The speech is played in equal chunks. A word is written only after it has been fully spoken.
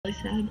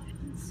really sad.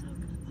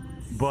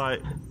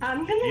 But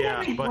I'm gonna yeah,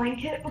 get my but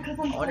blanket because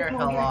I'm I wonder so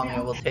how cold right long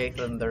now. it will take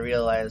them to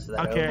realize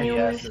that Okay.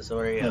 OBS is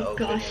already Oh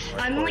open gosh,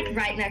 and I'm like recording.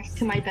 right next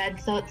to my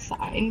bed, so it's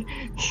fine.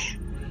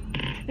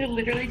 I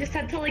literally just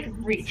had to like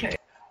reach it.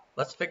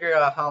 Let's figure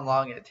out how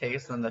long it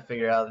takes them to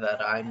figure out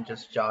that I'm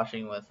just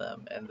joshing with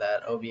them and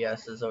that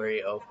OBS is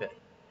already open.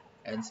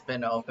 And it's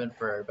been open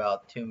for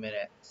about 2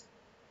 minutes.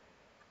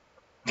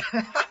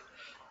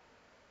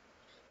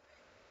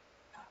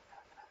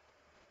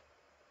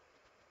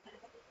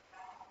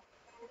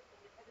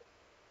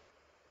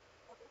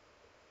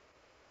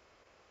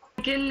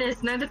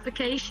 Goodness,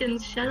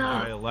 notifications, shut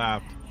up. I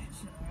laughed.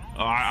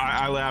 Oh,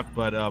 I laughed,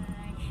 but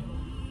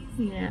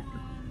Yeah.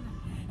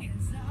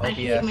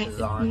 OBS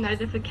is on.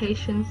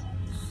 Notifications.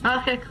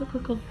 Okay,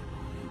 cool.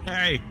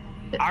 hey,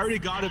 I already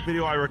got a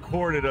video I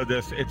recorded of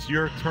this. It's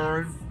your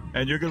turn,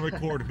 and you're gonna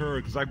record her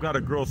because I've got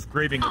a girl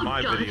screaming in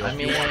my gosh. video. I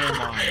mean,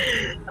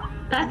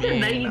 That's I'm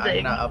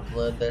amazing. gonna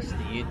upload this to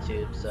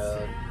YouTube,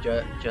 so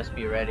just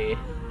be ready.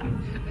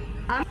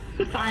 I'm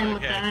fine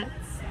with Okay. that.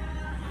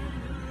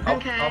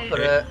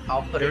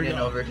 I'll put it in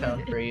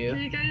overtone for you.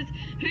 You guys,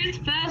 who's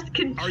first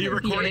contribute? Are you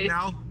recording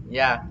now?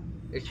 Yeah,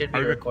 it should be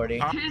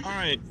recording. All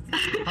right.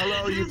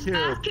 Hello, you Who's two.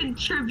 first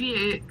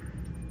contribute?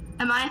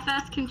 Am I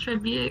first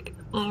contribute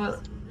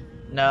or?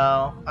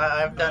 No,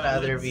 I've done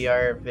other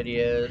VR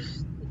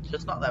videos,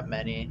 just not that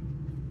many.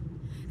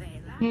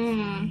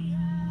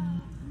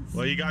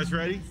 Well, you guys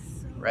ready?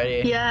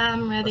 Ready? Yeah,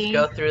 I'm ready.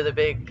 Let's go through the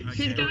big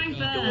Who's going spooky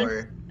first?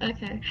 door.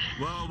 Okay.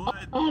 Well, what?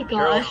 Oh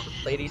Girls,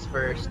 gosh. ladies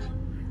first.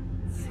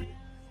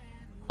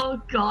 Oh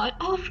god.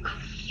 Oh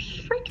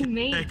gosh. Freaking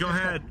me. Hey, go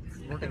ahead.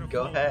 We're gonna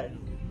Go ahead.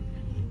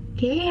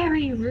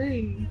 Very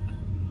rude.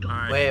 All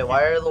right. Wait,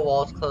 why are the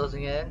walls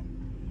closing in?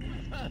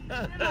 Why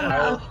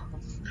are the-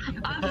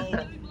 I'm so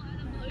glad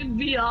I'm in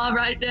VR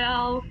right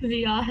now.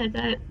 VR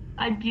headset.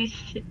 I'd be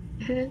shit.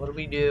 What do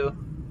we do?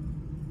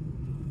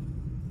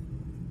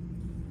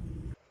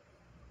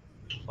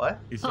 What?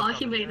 Oh,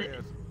 he made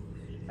it.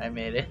 I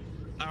made it.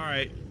 All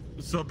right.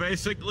 So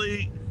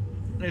basically,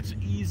 it's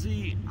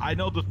easy. I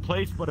know the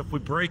place, but if we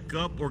break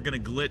up, we're gonna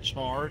glitch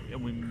hard,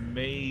 and we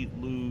may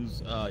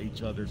lose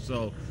each other.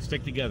 So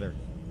stick together.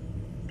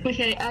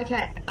 Okay.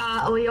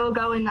 We all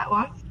go in that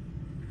one.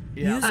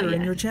 Yeah. User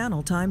in your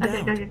channel timed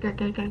out.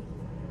 Go.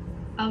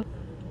 Oh.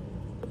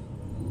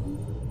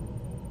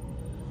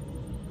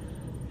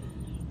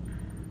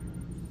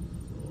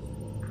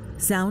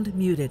 Sound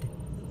muted.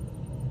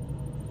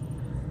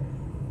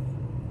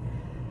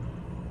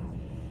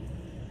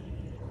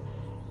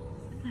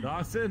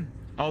 Dawson.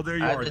 Oh, there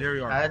you are. There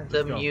you are. I had to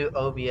Let's go. mute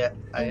OBS.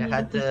 I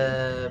had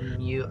to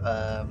mute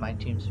my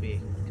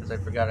TeamSpeak because I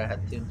forgot I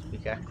had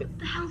TeamSpeak active. What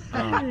the hell's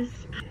those?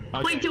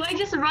 Okay. Wait, do I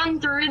just run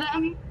through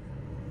them?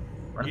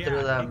 Run Yeah,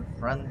 through them.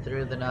 Run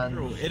through the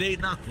nuns. It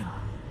ain't nothing.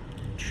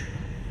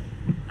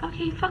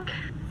 Okay, fuck.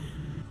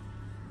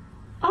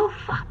 Oh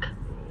fuck.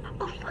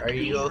 Oh fuck. Are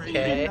you It ain't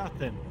okay?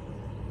 nothing.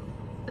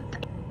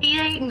 It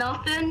ain't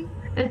nothing.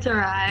 It's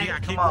alright. Yeah,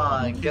 Come keep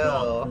on, going, keep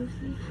go.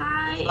 going.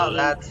 Hi. It's not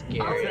that Oh,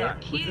 scary. you're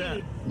What's cute.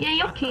 that? Yeah,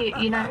 you're cute,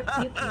 you know.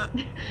 You're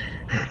cute.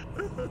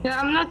 Yeah,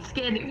 I'm not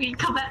scared of you.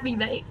 Come at me,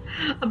 mate.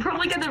 I'm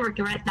probably gonna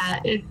regret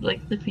that in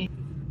like the future.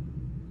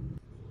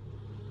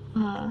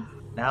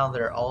 Now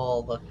they're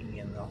all looking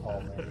in the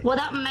hallway. What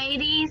up,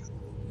 mateys?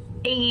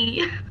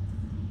 Hey.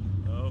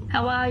 Oh.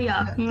 How are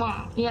ya?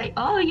 Mwah. Yeah.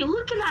 Oh, you're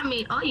looking at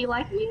me. Oh, you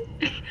like me?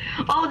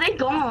 Oh, they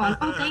gone.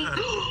 Oh,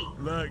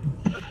 they. Look.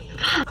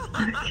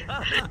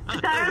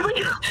 Apparently,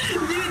 dude,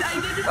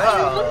 I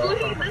Oh. was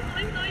looking this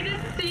way, so I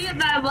didn't see it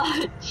that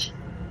much.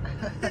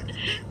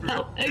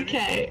 Oh,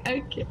 okay,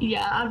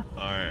 yeah.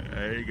 Alright,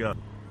 there you go.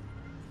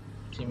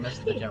 She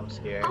missed the jump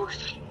scare. Oh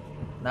shit.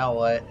 Now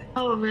what?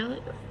 Oh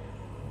really?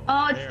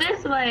 Oh, it's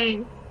this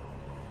way.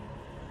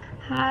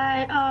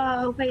 Hi.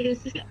 Oh wait,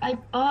 is this?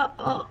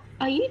 Oh,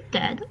 are you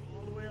dead?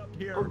 All the way up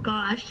here. Oh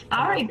gosh.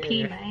 R.I.P.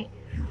 here. mate.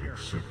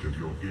 Accepted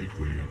your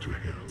gateway into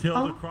hell. Till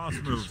Oh. the cross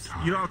moves.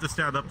 You don't have to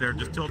stand up there,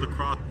 just till the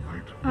cross.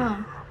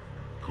 Oh.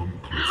 Come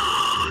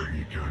close where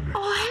he can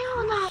Oh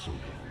hell no. soul.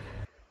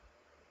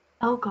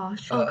 Oh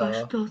gosh. Oh gosh.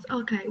 Uh-oh. Those.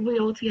 Okay, we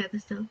all together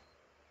still.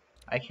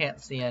 I can't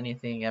see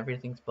anything.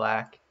 Everything's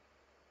black.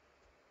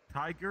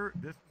 Tiger,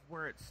 this is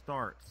where it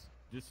starts.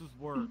 This is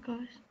where. Oh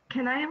gosh.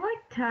 Can I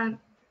like turn?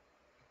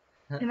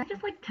 Can I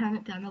just like turn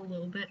it down a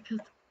little bit? Cause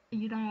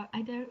you know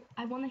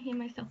I want to hear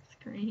myself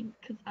scream.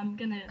 Cause I'm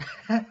gonna.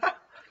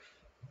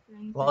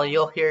 Well,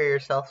 you'll hear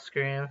yourself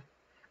scream.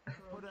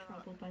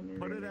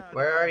 Put it at.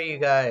 Where are you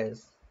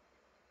guys?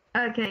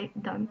 Okay,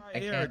 done.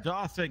 Right here, can't-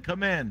 Dawson,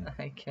 come in.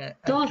 I can't.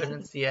 I Dawson.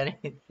 couldn't see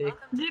anything. Dude,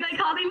 I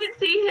can't even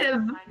see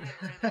him.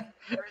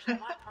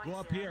 Go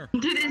up here.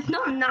 Dude, it's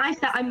not nice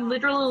that I'm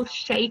literally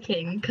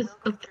shaking because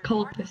of the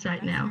coldness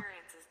right now.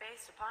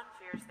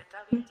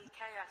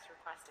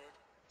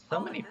 So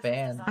many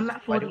fans. I'm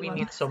at Why do we 41.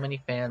 need so many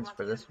fans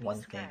for this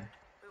one thing?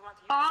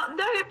 Oh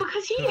no,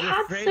 because he You're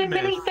had so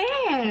many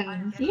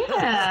fans.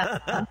 Yeah.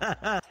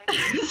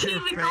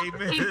 You're We got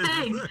the same famous.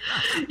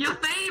 thing. You're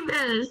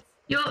famous.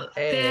 You're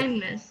Hey.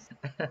 famous.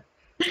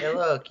 Hey,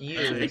 look, Ready? you.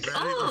 Let's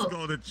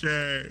go in the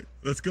chair.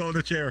 Let's go in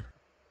the chair.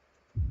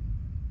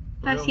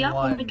 Guys, yeah, Room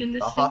oh my 1,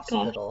 goodness, the so cold.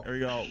 hospital. There we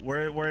go.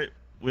 Where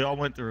we all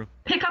went through.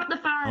 Pick up the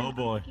phone. Oh,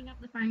 boy. I'm picking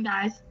up the phone,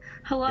 guys.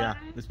 Hello? Yeah,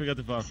 let's pick up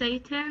the phone.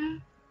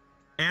 Satan?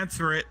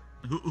 Answer it.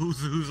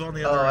 Who's on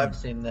the Oh, other I've end?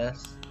 seen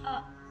this.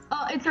 Oh,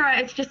 it's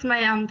alright. It's just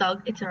my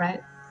dog. It's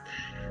alright.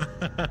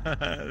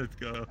 Let's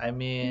go. I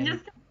mean,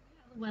 Just the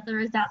weather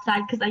is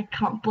outside because I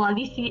can't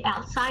bloody see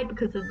outside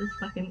because of this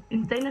fucking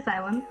insane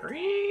asylum.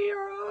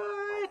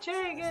 Leroy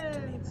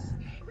Jenkins.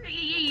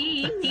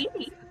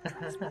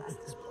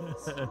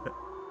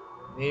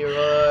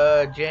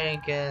 Leroy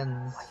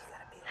Jenkins.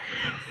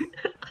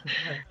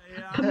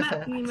 Come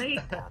at me, mate.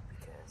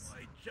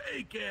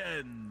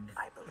 Jenkins.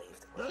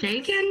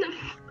 Jakin?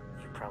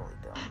 You probably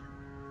don't.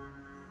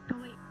 Oh,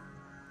 wait.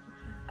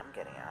 I'm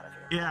getting out of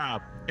here. Yeah,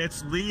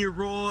 it's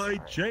Leroy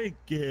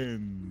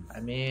Jenkins. I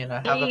mean, I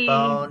have a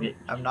phone.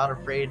 I'm not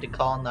afraid to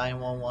call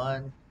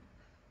 911.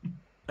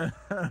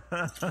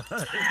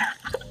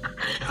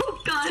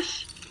 Oh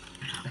gosh.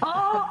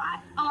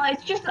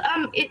 It's just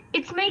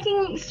it's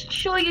making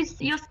sure you're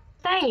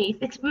safe.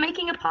 It's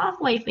making a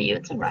pathway for you.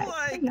 It's alright.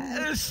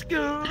 Like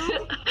Scoop. We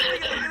gotta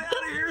get out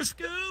of here,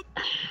 Scoop.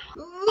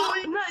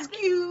 Lloyd no,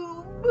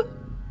 Scoob.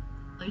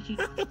 Scooby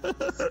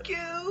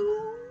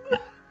Scoob.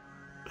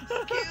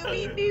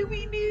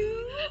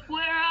 Scooby-Dooby-Doo.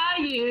 Where are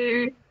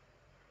you?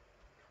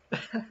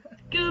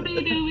 Scooby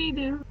Dooby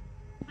Doo.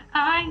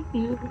 I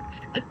knew.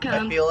 I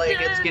feel like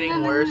it's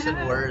getting worse and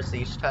worse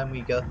each time we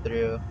go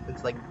through.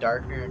 It's like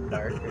darker and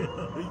darker.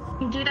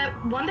 Dude, I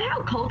wonder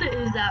how cold it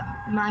is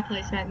at my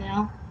place right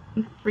now.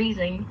 I'm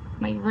freezing.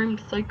 My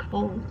room's so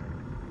cold.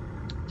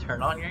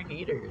 Turn on your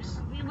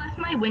heaters. We left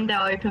my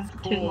window open for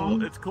too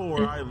long. It's cool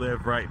where I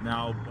live right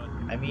now, but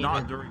I mean,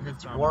 not during this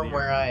it's time warm of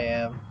where year. I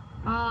am.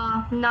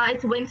 No,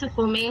 it's winter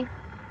for me.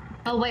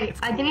 Oh wait,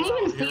 I didn't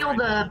even see all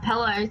the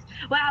pillows.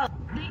 Wow,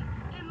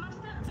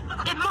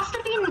 it must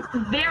have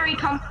been very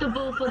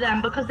comfortable for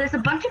them because there's a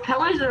bunch of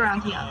pillows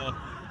around here.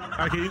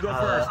 Okay, you go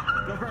first.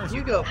 Go first.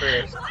 You go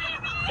first.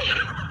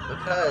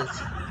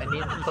 Because I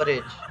need the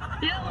footage.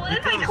 Yeah, what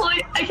if I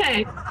close?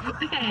 Okay.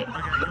 Okay,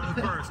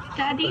 go first.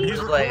 Daddy? He's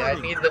Just like, I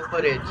recording. need the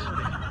footage.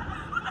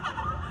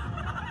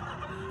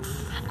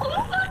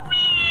 Oh, fuck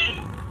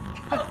me!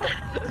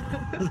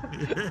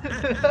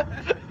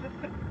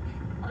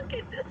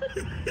 Okay,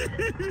 this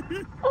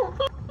is... Oh,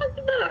 fuck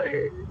no.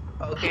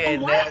 Okay,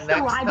 Oh, why is the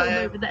light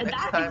over there? next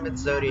That time is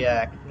it's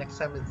Zodiac. Next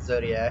time it's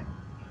Zodiac.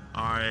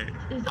 Alright.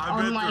 Is I've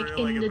on been like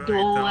through it in like the a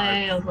million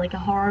doorway times. of like a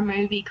horror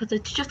movie because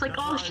it's just like,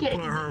 That's oh why I shit,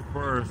 put her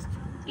first.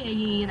 yeah,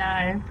 you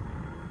know.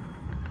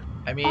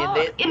 I mean, Oh,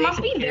 they it must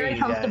can be hear very you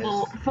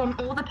comfortable guys. from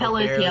all the They'll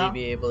pillows barely here.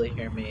 be able to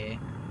hear me.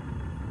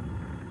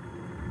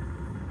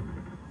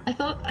 I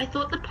thought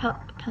the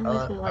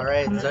pillows were like.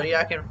 Alright, coming-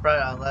 Zodiac in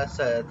front unless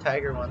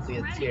Tiger wants to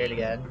get scared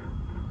again.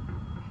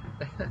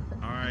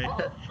 Alright. Oh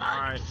fuck!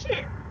 Alright.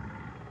 Shit!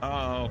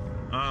 Uh-oh.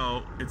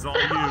 Uh-oh. It's all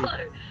you.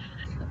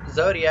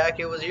 Zodiac,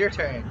 it was your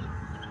turn.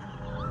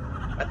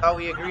 I thought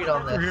we agreed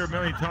on We're here a this.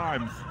 million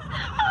times.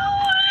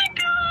 Oh my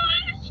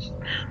gosh!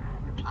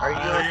 Are you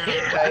okay,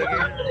 yeah.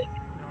 Tiger?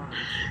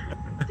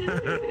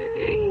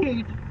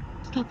 Dude,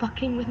 stop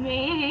fucking with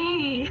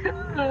me.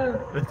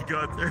 Let's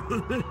go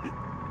through.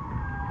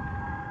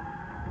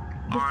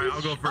 Alright,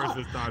 I'll go first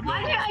this time.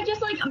 Why don't I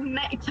just like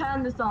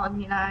turn this on,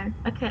 you know?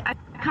 Okay, I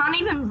can't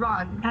even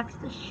run. That's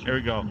the shit. Here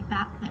we go.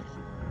 About this.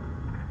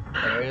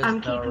 There is I'm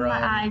no keeping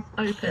run. my eyes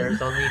open.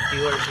 There's only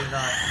do or do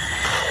not.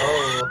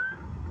 Oh.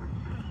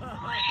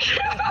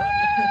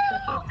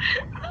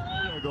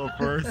 I'm gonna go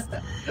first.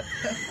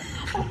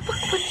 Oh,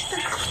 fuck, what's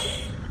that?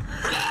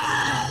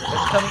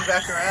 It's coming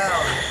back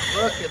around.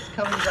 Look, it's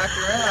coming back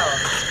around.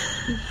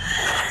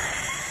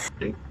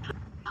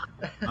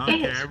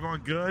 Okay,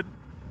 everyone good?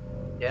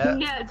 Yeah.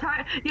 Yeah,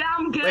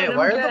 I'm good. Wait, I'm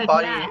why are good, the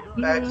body yeah.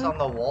 bags Mhm. on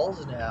the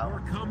walls now?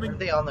 We're coming. Are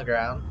they on the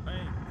ground?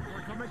 Hey,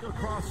 we're coming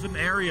across an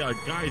area.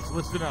 Guys,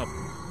 listen up.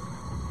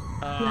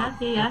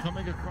 Yeah. We're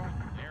coming across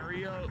an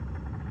area.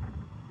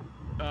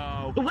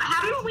 Well,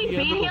 haven't we the been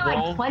end of the here like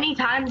wall. 20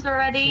 times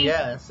already?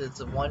 Yes,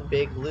 it's one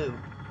big loop.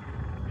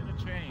 It's gonna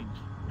change.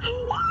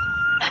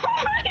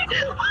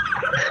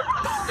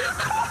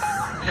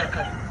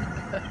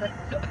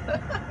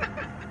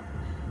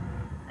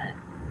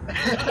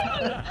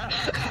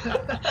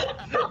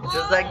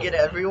 Does that get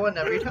everyone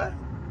every time?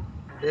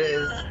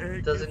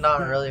 Does it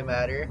not really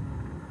matter?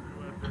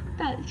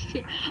 That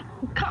shit.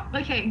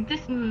 Okay,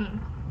 this.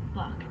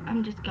 Fuck,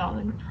 I'm just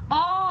going.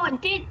 Oh,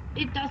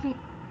 it doesn't.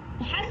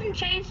 It hasn't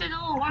changed at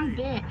all, one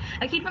bit.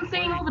 I keep on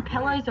seeing all the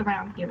pillows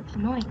around here. It's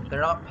annoying me. They're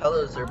not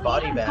pillows, they're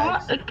body yeah,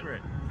 bags.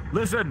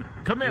 Listen,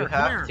 come here. You come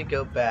have here. to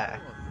go back.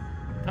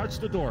 Touch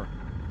the door.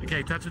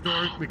 Okay, touch the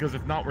door because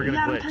if not, we're gonna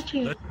Yeah, I'm glitch.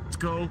 touching it. Let's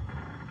go.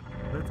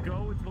 Let's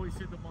go until we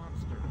see the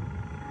monster.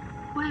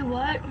 Wait,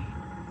 what?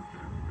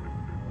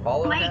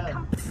 Follow Wait, him.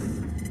 come.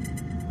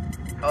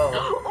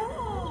 Oh.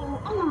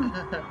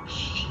 Oh,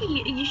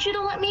 shit! You should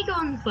have let me go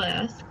in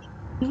first.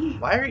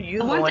 Why are you I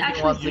the want one to who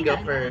actually wants to see go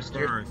that. first?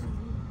 First.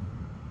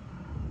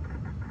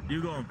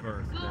 You going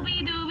first.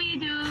 Dooby dooby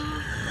doo.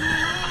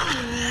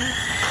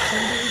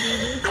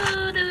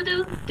 Doo doo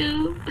doo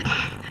doo.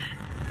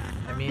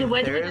 I mean, Dude,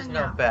 where do we there go is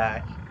no now?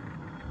 back.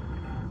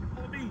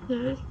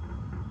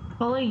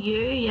 Follow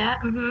you, yeah.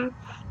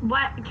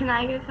 What? Can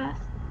I go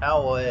first?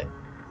 Now what?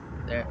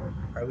 There,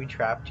 are we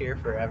trapped here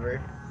forever?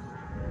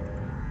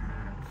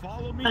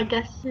 Follow me. I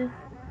guess so.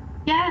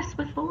 Yes,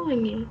 we're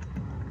following you.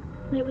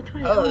 Wait, which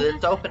way? Oh, it's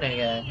that's open free.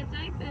 again. It's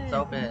open. It's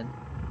open.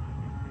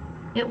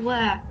 It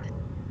worked.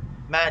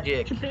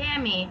 Magic.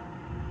 Shabammy.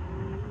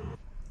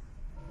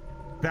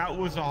 That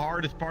was the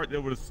hardest part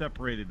that would have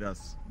separated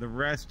us. The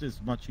rest is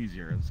much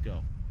easier. Let's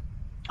go.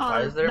 Oh,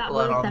 Why is there that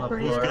blood was on the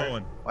separated. floor? Who's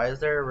going? Why is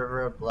there a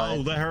river of Oh,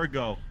 blood? let her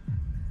go.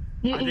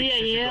 You, I think yeah, she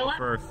should yeah. go Let,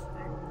 first.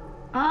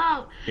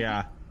 oh,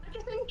 Yeah. I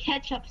just didn't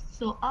ketchup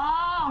so.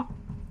 Oh,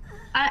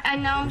 I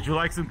know. Would you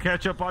like some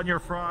ketchup on your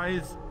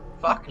fries?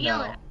 Fuck Feel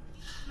no. it.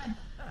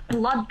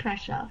 Blood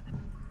pressure.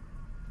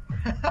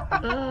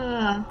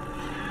 Ugh.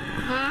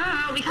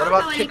 We can't What go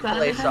about any Chick-fil-A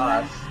further,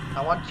 sauce?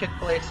 I want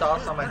Chick-fil-A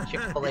sauce on my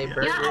Chick-fil-A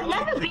burger. Yeah, I've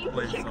never been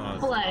Chick-fil-A to sauce.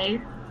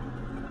 Chick-fil-A.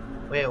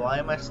 Wait, why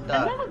am I I've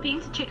stuck? never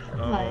been to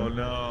Chick-fil-A. Oh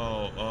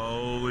no.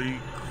 Holy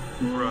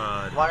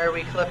crud. Why are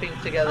we clipping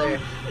together?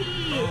 Oh,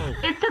 shit. Oh,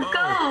 It's a oh.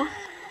 ghost.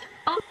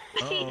 Oh,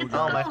 shit, it's a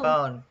Oh, ghost. my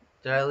phone.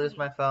 Did I lose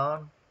my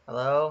phone?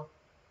 Hello?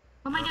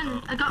 Oh my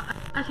god, I got.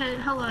 Okay,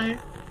 hello.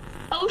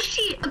 Oh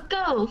shit, a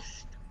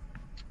ghost.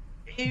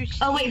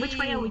 Oh wait, which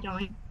way are we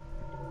going?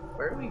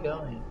 Where are we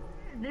going?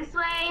 This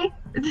way.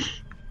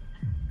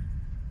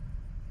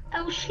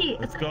 Oh shit.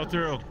 Let's go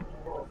through.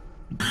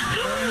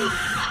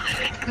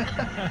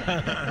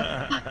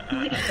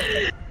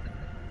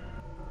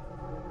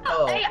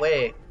 Oh, Hey,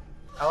 wait.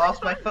 I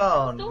lost my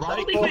phone. Still Right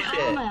holding my click.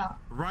 arm Bullshit. out.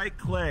 Right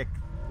click.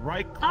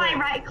 Right click. I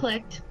right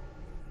clicked.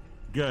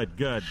 Good,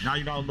 good. Now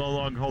you're no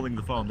longer holding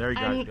the phone. There you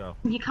guys And go.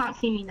 you can't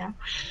see me now.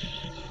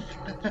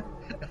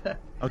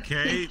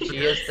 Okay. She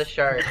is the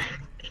shark.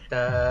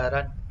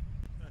 Da-da.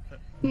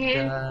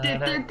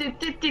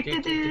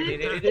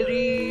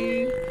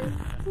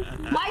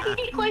 Why did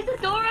you close the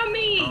door on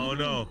me? Oh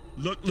no.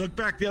 Look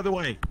back the other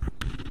way.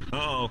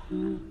 Uh-oh.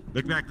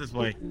 Look back this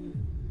way.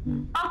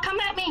 Oh, come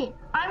at me.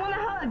 I want a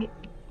hug.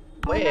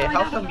 Wait, Oh, no, I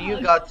how got come a you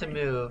hug. got to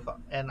move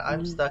and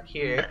I'm stuck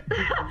here?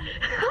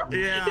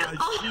 Yeah,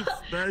 she's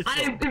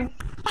special.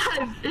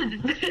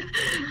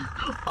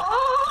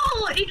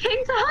 Oh, it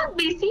came to hug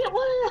me. See, it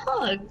wanted a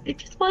hug. It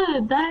just wanted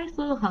a nice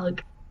little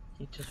hug.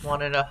 He just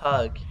wanted a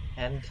hug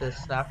and to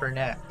snap her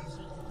neck.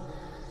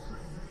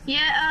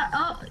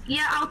 Yeah,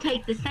 yeah, I'll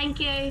take this. Thank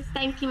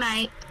you,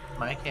 mate.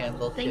 My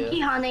candle too. Thank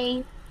you,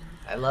 honey.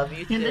 I love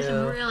you too. And this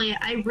really,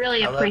 I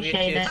really I love you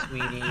appreciate too, it.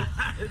 sweetie.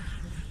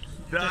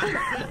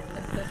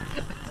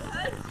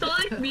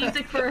 Sonic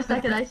music for a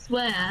second, I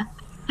swear.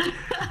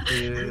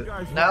 Dude,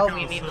 guys now work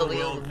we out need so the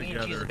well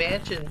Luigi's together.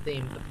 Mansion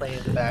theme to play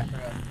in the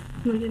background.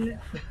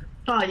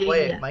 Oh yeah,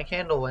 Wait, yeah. my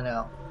candle went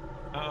out.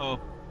 Uh-oh.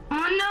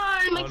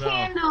 Oh no, my Oh, no.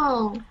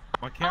 candle.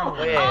 My camera.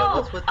 Wait,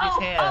 what's with these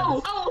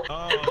hands?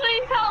 Oh,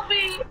 please help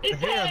me.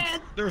 It's hands.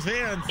 hands. There's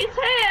hands. It's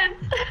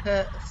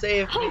hands.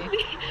 Save Hug me.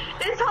 me.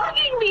 It's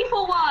hugging me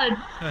for once.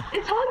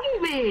 It's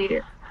hugging me.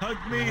 Hug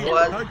me.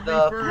 What Hug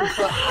the me first.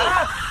 fuck?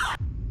 Ah!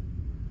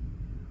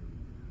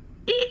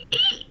 It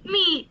ate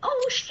me.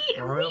 Oh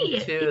shit. Room me.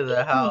 2 of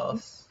the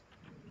house.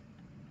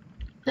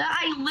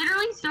 I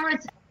literally saw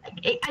it.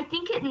 I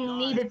think it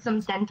needed some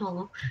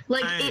dental.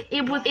 Like Hey.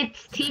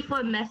 its teeth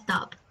were messed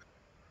up.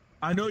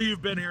 I know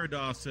you've been here,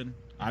 Dawson.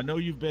 I know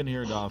you've been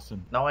here,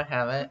 Dawson. No, I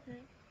haven't.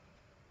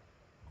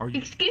 Are you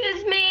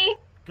Excuse me.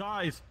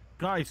 guys?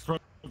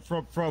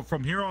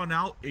 From here on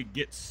out, it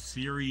gets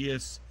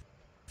serious.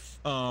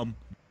 One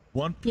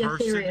Yeah,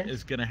 person serious.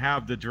 is gonna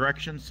have the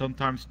directions.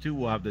 Sometimes two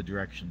will have the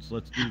directions.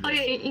 Let's do this.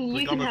 Okay, you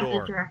Click can on the have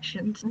door. the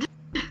directions.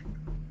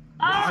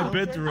 I've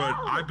been through it.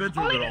 I've been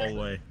through Oh, it all the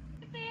way.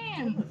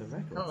 man. The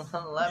records.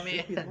 Let me.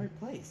 Should be in the right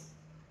place.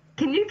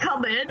 Can you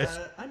come in? It's-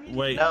 I mean,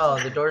 Wait. No,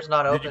 the door's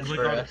not Did you open click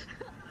for on us.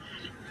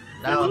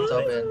 Now it's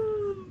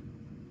open.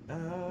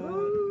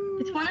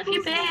 It's one of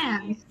your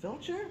bands.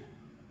 Filcher?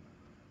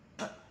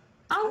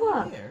 Oh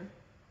look. Here.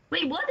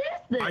 Wait, what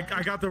is this?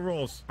 I got the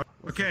rules.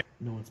 Okay,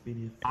 No one's been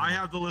here for I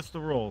have the list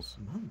of rules.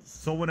 months.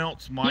 Someone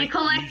else might. You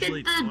collected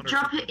easily the wonder-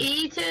 drop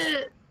E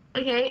to.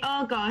 Okay.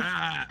 Oh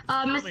gosh.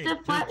 Follow me.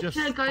 Mr. Fletcher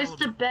Just goes follow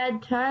to me.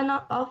 bed. Turn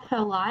off her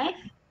light.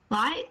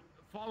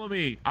 Follow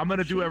me. I'm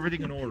gonna do Shouldn't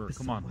everything that in be a order. paper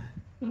Come on. somewhere?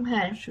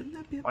 Okay. Shouldn't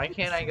that be a Why paper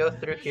can't I go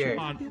through here?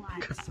 Come Shouldn't on. that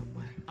be a paper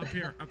somewhere? Up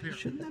here. Up here.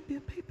 Shouldn't that be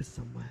a paper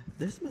somewhere?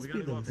 This must We be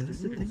gotta the go upstairs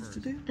list of things to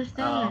do. The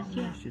stairs. Oh.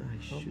 Yeah. I should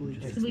probably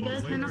just We gotta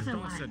Wait, turn off where's the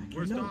Dawson? light.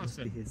 Where's I know it must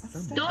be Dawson? here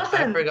somewhere.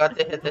 Dawson. I forgot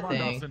to hit the Come on,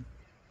 thing. Dawson.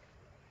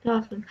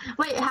 Dawson.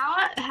 Wait,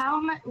 how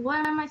am I?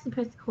 What am I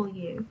supposed to call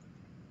you?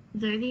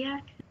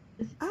 Zodiac?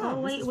 Oh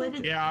wait, Mrs. what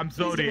did? Yeah, I'm Please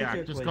make Zodiac.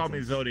 your Just call me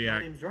acquaintance. Zodiac.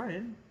 My name's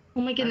Ryan.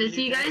 Oh my goodness, I'm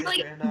the you guys like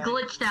janitor, and,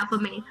 glitched out for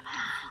me.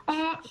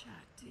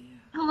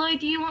 Hello,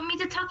 do you want me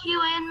to tuck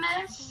you in,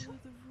 miss?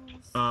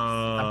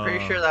 I'm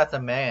pretty sure that's a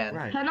man.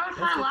 Right. Turn off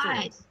That's my it.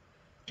 lights.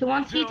 Who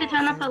wants you to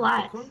turn up the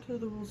lights? According to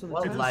the rules of the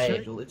What test light?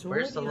 schedule, it's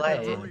Where's the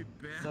already light?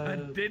 bedtime. So, I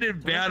didn't turn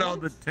bad off on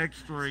the lights.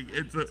 texturing.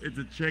 It's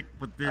a chick,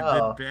 but they're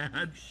Oh.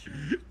 bad.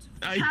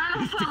 I Turn off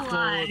used to the call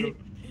light. it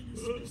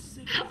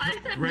I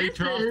said Ray,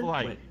 turn off the Mrs.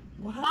 light. Wait,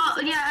 what Oh,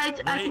 happened? yeah,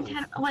 I can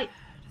turn. Wait.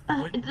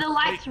 The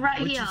light's right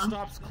Once here. you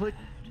stops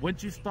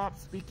once you stop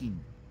speaking.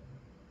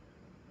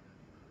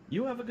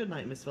 You have a good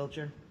night, Miss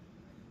Felcher.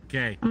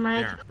 Okay, I'm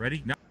right. there.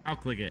 Ready? Now I'll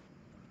click it.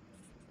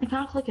 I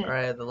can't click it.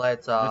 Alright, the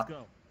lights Let's off.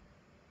 go.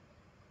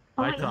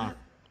 Oh, Lights wait. off.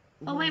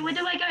 Oh, wait, where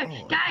do I go?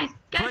 Oh. Guys,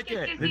 Click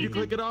guys, it. Did you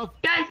click it off?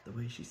 Guys. The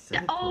way she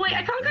said it. Oh, wait,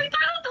 I can't go through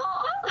the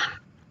door.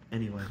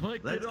 Anyway,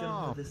 Click let's it get on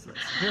off. with this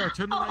lesson. Here,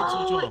 turn the light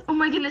switch Oh, off. oh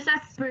my goodness,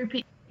 that's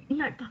spooky.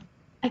 No.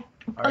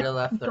 Already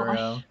left the gosh.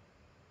 room.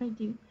 I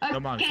do.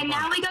 Come on, Okay, come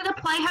now on. we gotta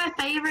play her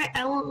favorite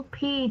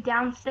LP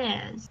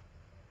downstairs.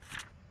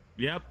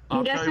 Yep, I'm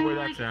I'll tell you guessing, where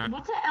like, that's at.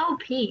 what's an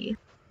LP?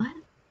 What?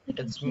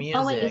 It's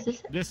Oh, wait, is music. this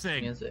it? This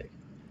thing. Music.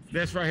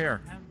 This right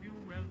here.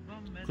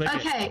 Click it.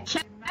 Okay,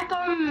 check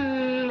on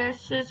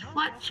Mrs.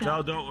 Fletcher.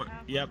 No, don't worry.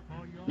 Yep.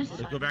 Mrs.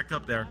 Let's go back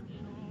up there.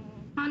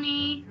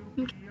 Honey,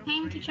 I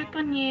came to check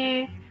on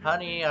you.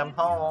 Honey, I'm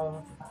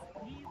home.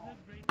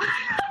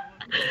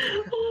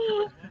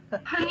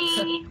 Honey,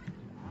 Hey,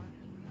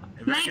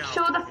 back make out.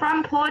 sure the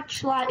front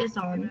porch light is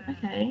on.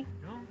 Okay.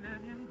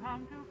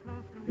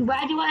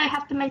 Why do I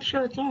have to make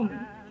sure it's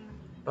on?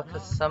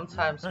 Because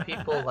sometimes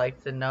people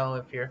like to know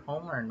if you're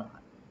home or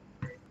not.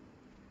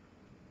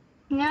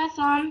 Yeah, it's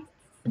on.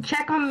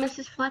 Check on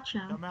Mrs.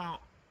 Fletcher. Come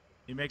out.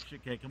 You make sure.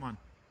 Okay, come on.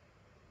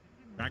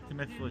 Back to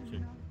Miss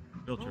Fletcher.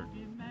 Filter.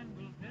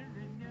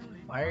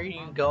 Why are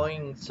you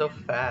going so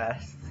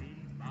fast?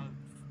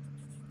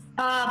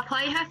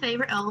 Play her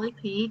favorite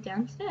LP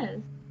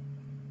downstairs.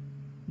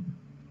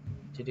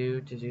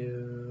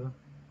 To-do.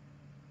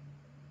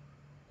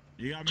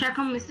 You got me? Check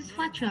on Mrs.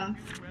 Fletcher.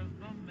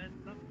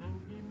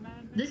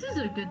 This is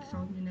a good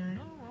song, you know.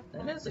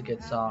 That is a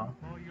good song.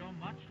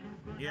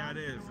 Yeah, it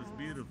is. It's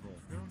beautiful.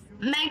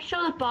 Make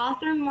sure the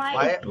bathroom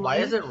light is blue. Why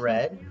is it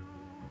red?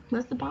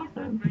 Where's the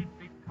bathroom?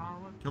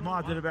 Come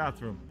on to the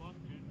bathroom.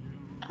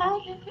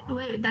 Okay.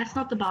 Wait, that's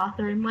not the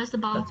bathroom. Where's the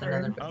That's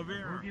bathroom? another. Over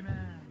here.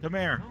 Come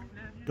here.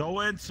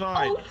 Go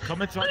inside. Oh,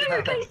 Come inside the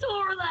look, bathroom. I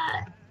saw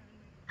that.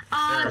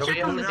 There, Check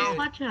we on have Mrs. to-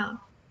 Fletcher.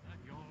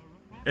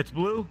 It's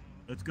blue.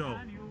 Let's go.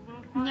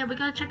 Yeah, we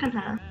gotta check on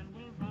her.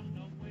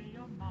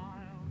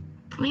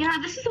 Yeah,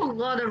 this is a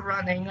lot of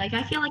running. Like,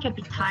 I feel like I'd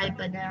be tired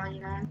by now, you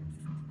know.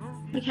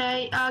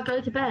 Okay, go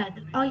to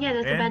bed. Oh yeah,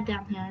 there's a And? bed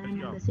down here. I Let's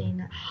remember go. seeing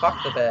that.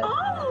 Fuck the bed.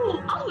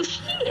 Oh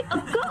shit, a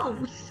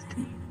ghost.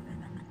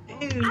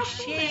 Oh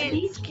shit,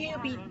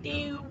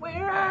 Scooby-Doo,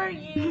 where are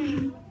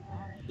you?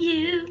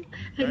 You.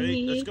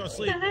 Ready? Let's go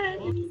sleep.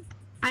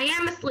 I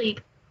am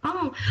asleep.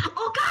 Oh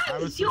I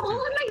was guys, you're all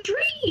in my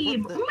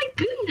dream. What Oh the- my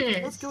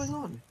goodness. What's going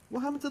on?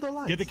 What happened to the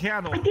lights? Get the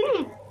candle. I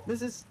didn't.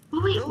 Mrs.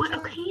 Oh, wait, what? A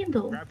Filter?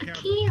 candle. Grab A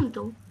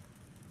candle.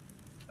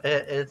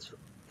 candle.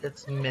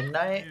 It's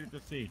midnight. You need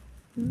to see.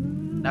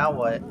 Now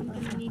what?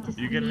 I need to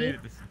You're gonna see. need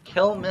it. To see.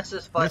 Kill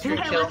Mrs. Fletcher,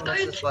 Okay, kill let's go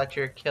Mrs.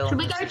 Fletcher, kill Should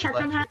we go Mrs. check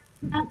on Fletcher.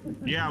 her?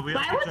 Yeah, we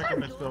Why have was to check her on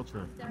Miss door Filter.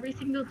 closed every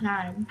single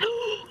time?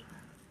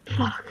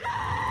 Fuck.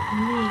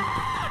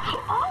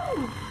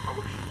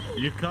 Oh,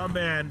 You come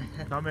in.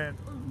 Come in.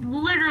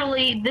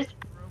 literally,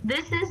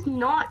 this is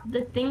not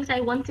the things I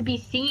want to be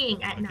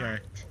seeing at Okay.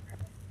 night.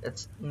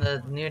 It's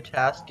the new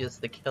task is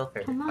to kill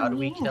her. Come on, How do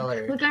we yeah. kill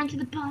her? We're going to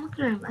the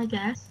bathroom, I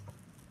guess.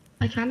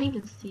 I can't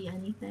even see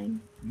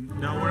anything.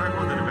 No, we're not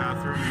going to the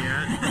bathroom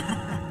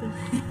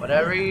yet.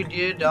 Whatever you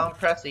do, don't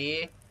press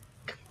E.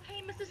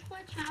 Hey, Mrs.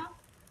 Fletcher,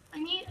 I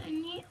need,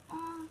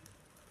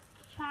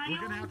 child.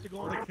 We're gonna have to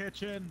go in the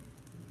kitchen.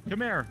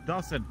 Come here,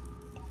 Dawson.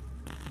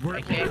 We're,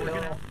 I can't we're go.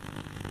 gonna-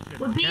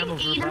 We're being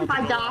Candles are eaten about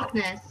by to go out.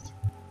 darkness.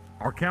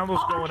 Our candle's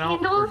Oh, our going out.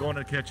 candles? We're going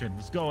to the kitchen.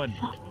 Let's go in.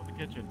 Let's go to the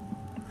kitchen.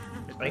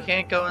 I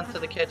can't go into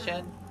the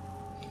kitchen.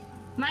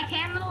 My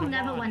candle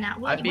never went out.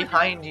 I'm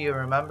behind you,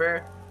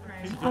 remember?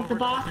 It's Of the over,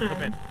 Dawson.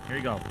 Come in. bathroom. Here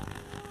you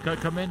go.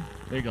 Come in.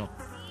 There you go.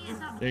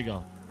 There you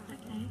go.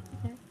 Okay,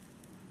 okay.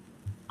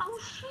 Oh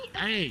shit!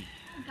 Hey,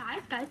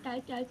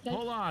 Guys.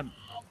 hold on.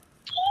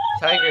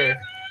 Tiger.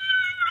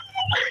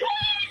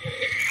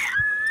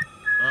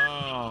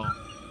 Oh.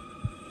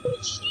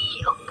 Oh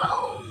shit! A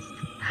ghost!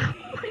 Oh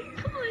my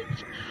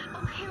gosh!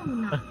 Oh hell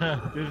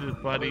no! This is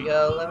Let funny. me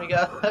go, let me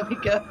go, let me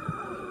go.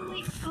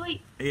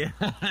 Wait. Yeah,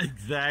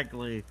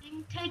 exactly.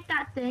 Take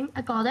that thing.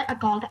 I got it. I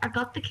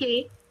got the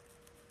key.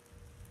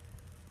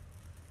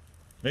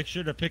 Make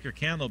sure to pick your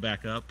candle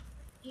back up.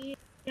 Yeah,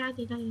 I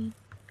did.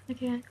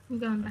 Okay, I'm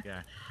going back. Okay.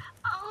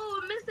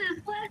 Oh,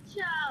 Mrs.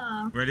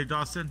 Fletcher! Ready,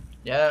 Dawson?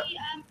 Yeah.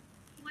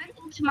 We went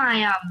into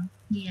my,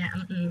 yeah.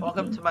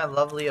 Welcome to my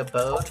lovely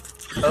abode.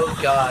 Oh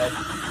god.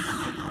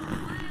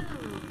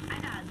 I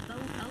got so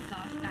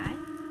gosh, guys.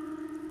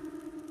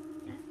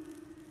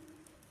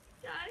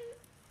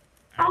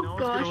 I Oh, know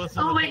it's gonna gosh.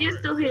 listen Oh, to wait, the you're word,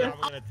 still but here.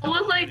 I'm gonna I tell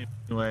was you like-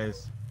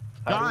 anyways.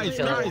 How do we Guys,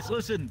 kill her?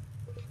 listen.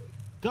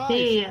 Guys,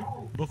 Yeah.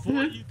 before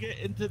Mhm. you get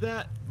into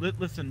that,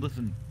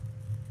 listen.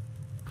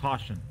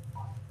 Caution.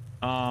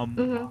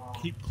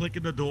 Keep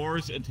clicking the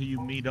doors until you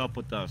meet up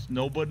with us.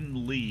 Nobody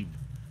leave.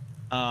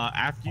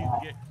 After you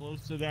get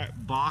close to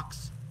that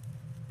box,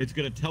 it's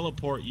gonna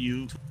teleport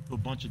you to a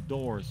bunch of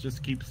doors.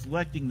 Just keep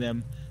selecting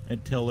them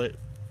until it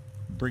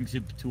brings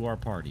you to our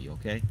party.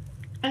 Okay?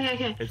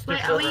 Okay. It's Wait,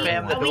 just are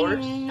we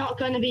doors? not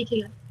going to be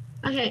together?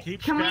 Okay.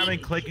 Keep can spamming, we,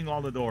 clicking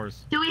all the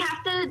doors. Do we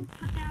have to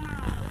put down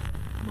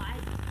our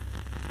lights?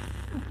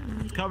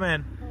 Let's come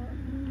in.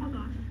 Oh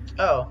gosh.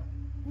 Oh.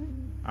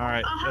 All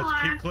right. Oh, Let's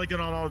hello. keep clicking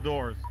on all the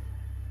doors.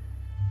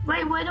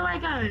 Wait, where do I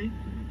go?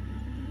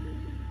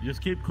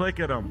 Just keep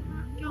clicking them.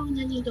 Go in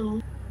any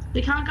door.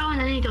 We can't go in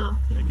any door.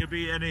 It could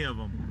be any of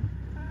them.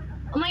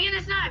 Oh my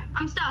goodness, no!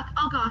 I'm stuck.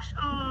 Oh gosh.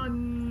 Oh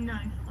no.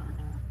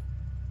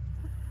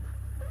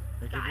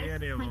 It could Guys, be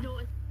any of my them.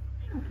 door is...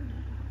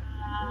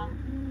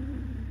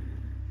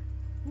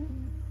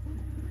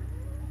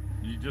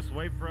 You just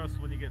wait for us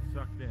when you get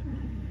sucked in.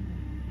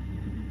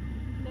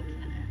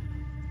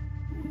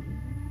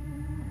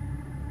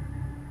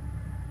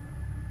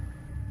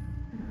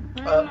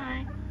 Where am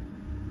I?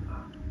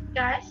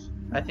 Guys?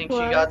 I think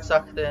What? she got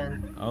sucked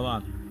in. Hold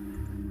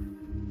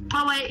on.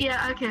 Oh wait,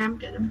 yeah, okay, I'm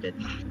good.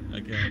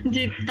 Okay.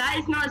 Dude, that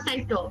is not a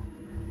safe door.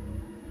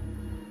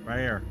 Right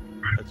here.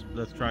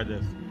 Let's try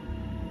this.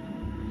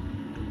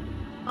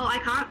 Oh, I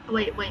can't.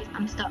 Wait,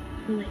 I'm stuck.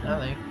 Wait,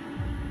 Nothing.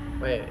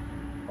 Wait.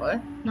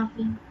 What?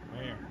 nothing.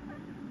 Right here.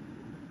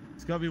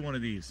 It's gotta be one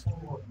of these.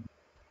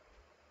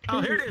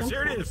 Oh, here it is.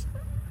 Here it is.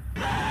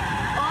 Oh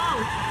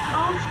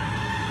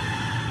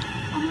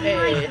my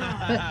Hey.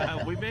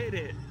 god. We made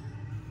it.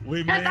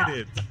 We made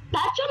it.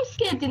 That jump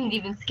scare didn't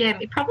even scare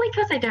me. Probably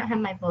because I don't have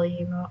my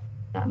volume up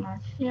that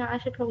much. You know, I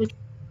should probably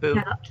Boop.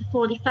 get up to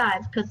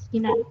 45 because,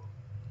 you know.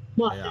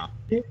 What? Yeah.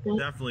 What?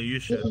 Definitely, you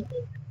should.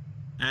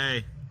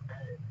 Hey.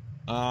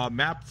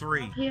 Map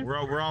 3. Here.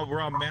 We're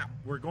on map.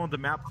 We're going to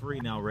map 3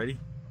 now. Ready?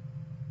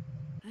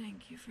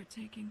 Thank you for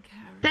taking care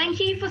of Thank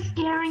you for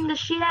scaring the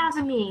shit out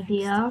of me,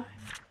 dear.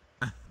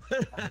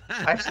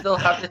 I still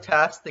have the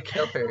task to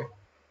kill her.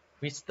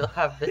 We still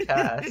have the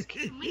task.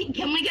 Can we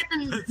get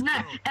the... Let's No,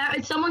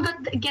 go. someone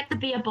get the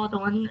beer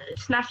bottle and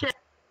smash it.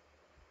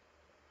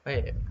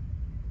 Wait.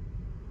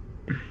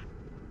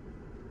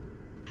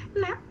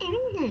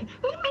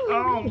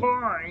 Oh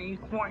boy,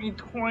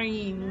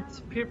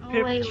 quaint, pip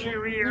Oh, wait,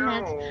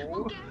 yes.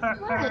 Well, guess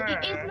what?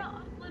 It is not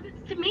off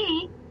limits to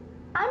me.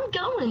 I'm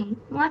going.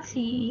 Let's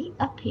see.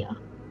 Up here.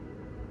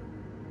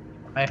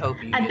 I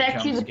hope you I get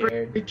bet you jump the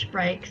scared. bridge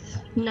breaks.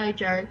 No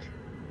joke.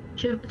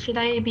 Should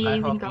I be I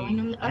even hope going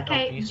you- on? I hope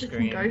Okay, you you can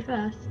scream. go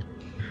first.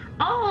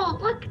 Oh,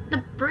 look,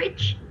 the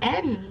bridge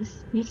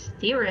ends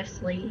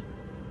mysteriously.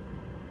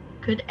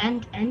 Could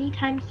end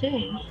anytime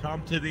soon.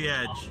 Come to the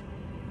edge.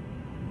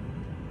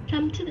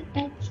 Come to the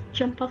edge.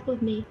 Jump off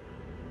with me.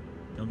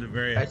 Come to the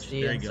very I edge.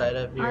 see There you inside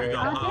go. of Oh, your. go.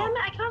 damn it,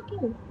 I can't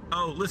go.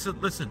 Oh, listen.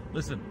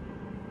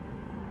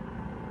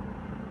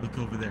 Look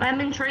over there. I'm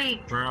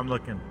intrigued. Where I'm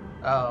looking.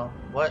 Oh,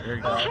 what? There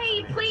you Oh, go.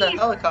 hey, It's a please.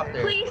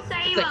 helicopter. Please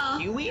save It's a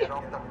us. Huey?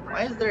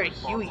 Why is there a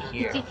Huey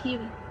here? It's a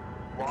Huey.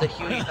 It's a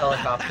Huey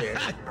helicopter.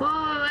 Whoa,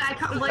 I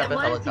can't. It's What not a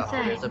does it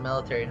helicopter. say? It's a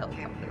military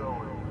helicopter.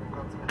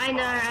 I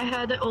know, I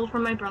heard it all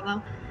from my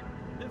brother.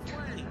 This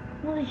way.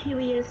 What a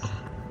Huey is.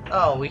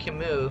 Oh, we can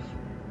move.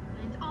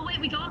 Oh wait,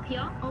 we go up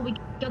here. Oh, we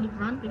gotta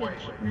run. We gotta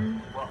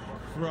run.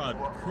 Crud.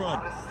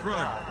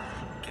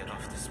 Get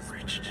off this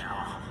bridge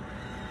now.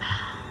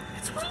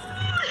 It's what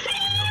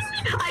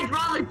I'd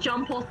rather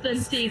jump off than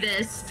see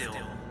this. still.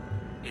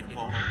 It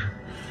won't.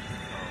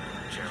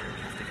 Jerry,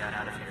 we have to get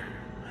out of here.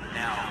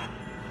 Now.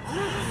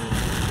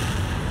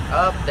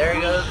 Up, there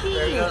goes.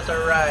 There goes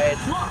our ride.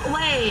 What?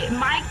 Wait,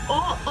 Mike.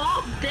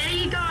 Oh, there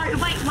you go.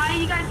 Wait, why are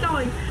you guys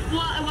going?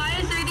 What? Why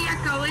is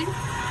Zodiac going?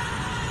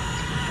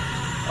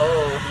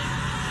 Oh,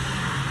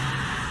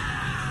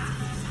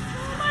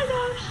 Oh my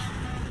gosh.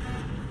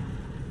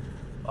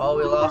 oh,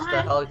 we lost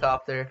the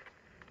helicopter.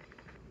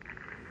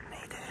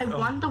 I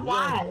wonder Yeah,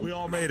 why. we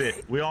all made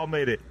it.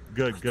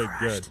 Good.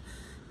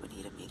 We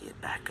need immediate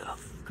backup.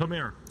 Come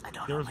here. I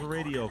don't know There's my a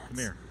radio. coordinates. Come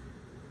here.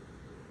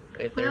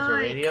 Wait, there's a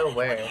radio?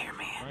 Where? Hear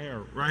me.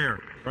 Right here.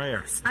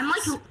 I'm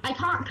like, I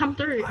can't come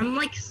through. I'm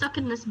like stuck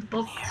in this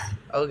box.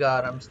 Oh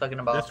god, I'm stuck in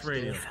a box. This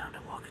radio. dude. Found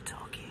a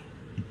walkie-talkie.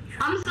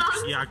 I'm stuck.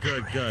 Yeah,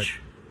 good.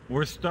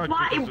 We're stuck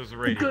Why? because there's a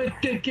radio.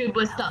 Good.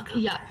 We're stuck.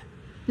 Yeah.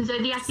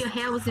 Zodiac, your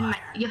hair's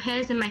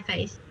in my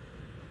face.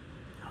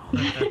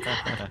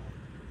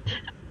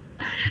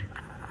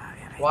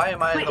 Why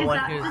am I Wait, the is one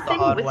that who's the the thing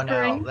odd one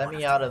whispering? out? Let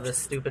me out of this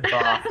stupid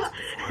box.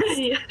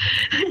 yeah,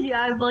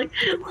 I'm like,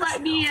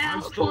 let me I'm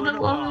out still for the in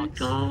a love of box.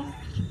 God.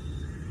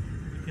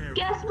 Okay,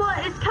 Guess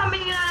what? It's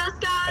coming at us,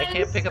 guys. I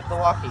can't pick up the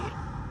walkie.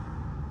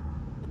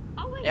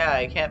 Oh wait. Yeah,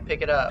 I can't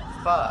pick it up.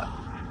 Fuck.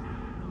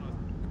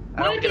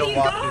 I Where don't get do a you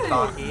go?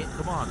 walkie-talkie.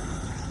 Come on.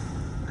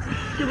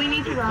 Do we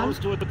need to Get run? close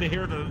to it to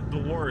hear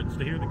the words,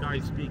 to hear the guy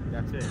speak.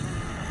 That's it.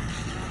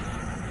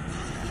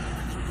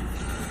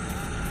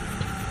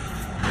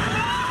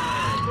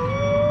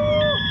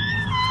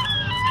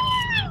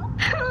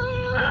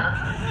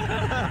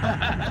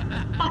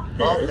 Fuck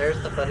Oh, this.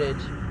 there's the footage.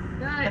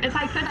 No, if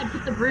I could, I'd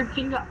put the broom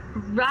finger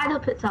right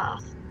up its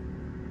ass.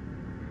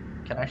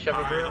 Can I shove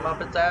a broom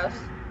up its ass?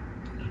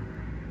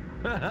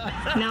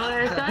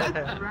 No,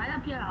 son, right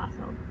up your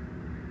asshole.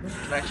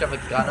 Can I shove a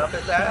gun up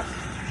its ass?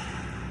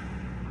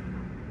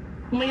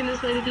 Oh my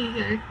goodness, where did he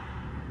go?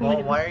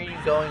 Well, why are you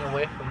going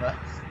away from us?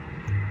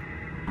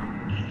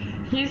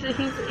 He's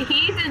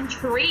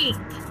intrigued.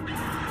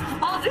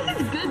 Oh, this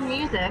is good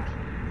music.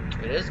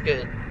 It is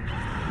good.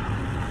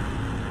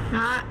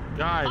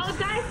 Guys, Oh,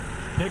 guys,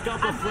 pick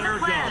up a flare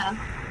gun.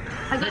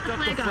 I got Pick the up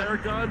flare the flare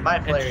gun. gun My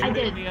and flare shoot gun.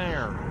 it I in the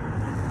air.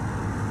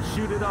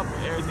 Shoot it up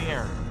in the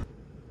air.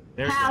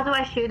 There you How go. do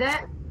I shoot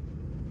it?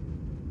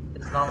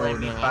 It's not letting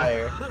me no.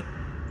 fire.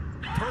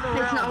 Turn around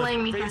It's not and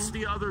letting me face fire.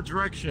 the other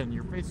direction.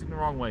 You're facing the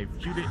wrong way.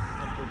 Shoot it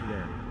up over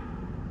there.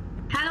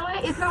 How do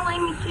I? It's not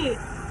letting me shoot.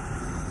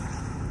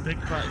 Big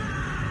button.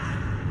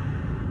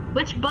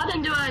 Which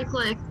button do I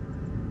click?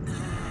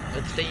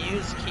 It's the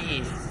use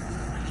key.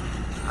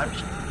 I'm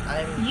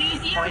Yeah, I'm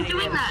pointing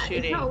doing and that.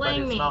 shooting, It's not but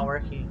letting it's me. not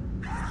working.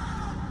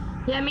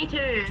 Yeah, me too.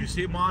 Do you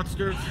see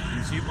monsters? Do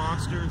you see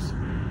monsters?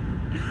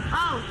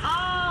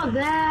 Oh,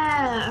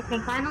 there. Okay,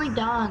 finally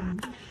done.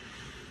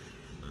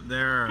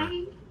 There.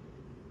 Hey.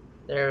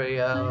 There we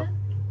go.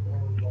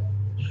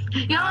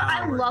 You know,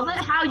 I love it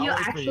how you I'll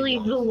wait for actually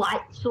you the guys.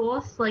 light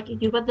source, like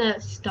you got the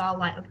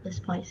starlight of this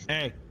place.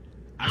 Hey.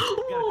 I gotta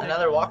take-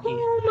 Another walkie.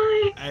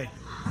 Oh my! Hey.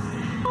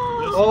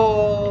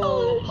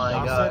 Oh my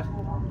Dawson. god.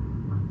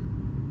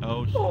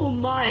 Oh, Oh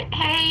my!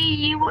 Hey,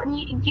 you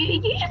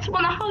just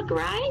want a hug,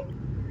 right?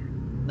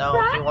 No,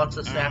 What? he wants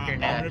to snap your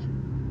I'm neck.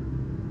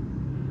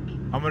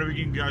 gonna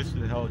begin guys to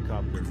the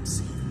helicopter.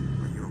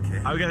 Are you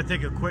okay? I gotta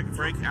take a quick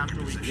break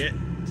after we get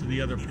to the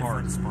other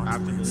part.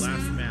 After the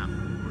last map.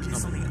 We're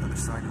He's on coming. the other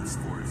side of this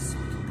forest, so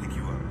we can pick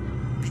you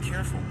up. Be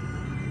careful.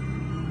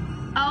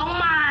 Oh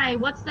my!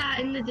 What's that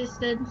in the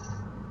distance?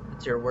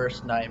 It's your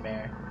worst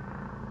nightmare.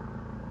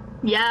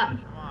 Yeah,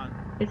 Come on.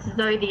 it's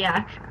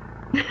Zodiac.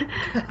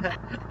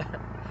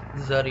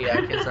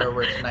 Zodiac is our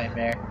worst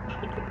nightmare.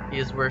 He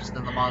is worse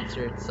than the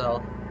monster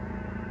itself.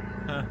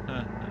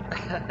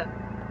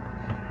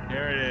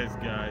 Here it is,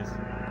 guys.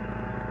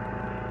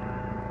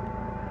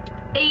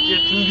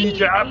 Hey, to the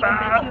chopper.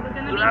 I bet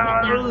you were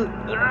gonna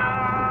be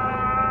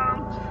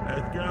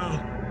Let's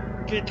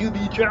go. Get to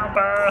the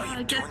chopper!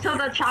 there. Get to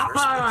the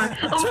chopper!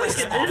 Oh my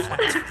goodness!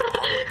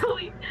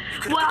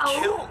 Wow,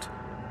 Killed.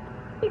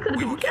 we could have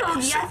been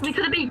killed. Yes, we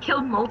could have been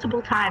killed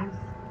multiple times.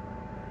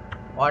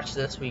 Watch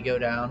this, we go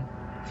down.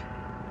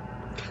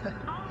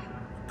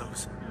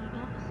 Those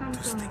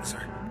things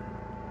are.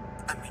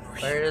 I mean, we're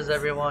Where here. is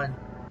everyone?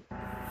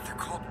 They're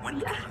called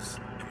Wendigos.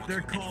 and we'll They're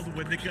do called anything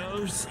we can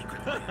Wendigos?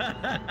 secretly.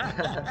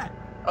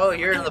 Oh,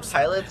 you're in the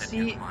pilot Never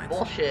seat? mind.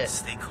 Bullshit.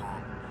 Stay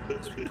calm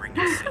as we bring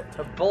you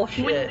in.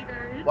 Bullshit.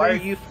 Wendigos. Why are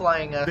you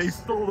flying us? They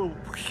stole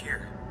We're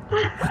here.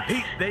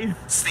 they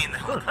Stay in the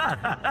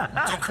helicopter.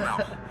 Don't come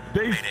out.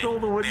 they Mayday. stole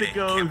the Mayday.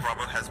 Wendigos. Camp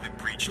Bravo has been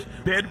breached.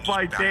 Dead We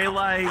by need backup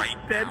daylight.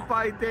 right Dead now.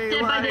 by Dead by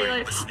daylight.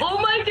 daylight. Listen. Oh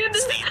my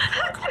goodness! Stay in the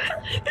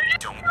helicopter.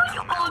 Don't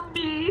come out. On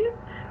me,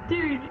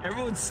 dude.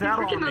 Everyone sat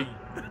on me.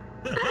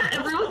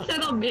 Everyone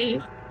said on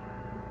me.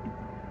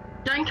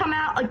 Don't come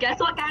out. Oh, guess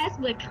what, guys?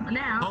 We're coming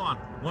out. Hold on,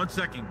 1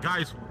 second,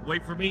 guys.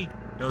 Wait for me.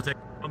 It'll take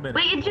a minute.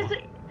 Wait, it just.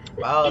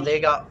 Wow, they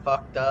got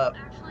fucked up.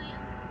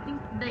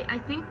 Actually, I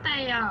think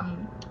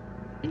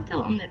they're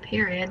on their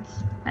periods.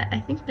 I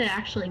think they're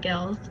actually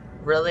girls.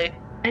 Really?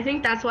 I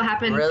think that's what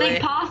happened. Really? They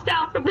passed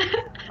out from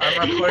the.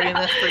 I'm recording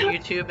this for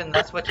YouTube and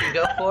that's what you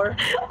go for?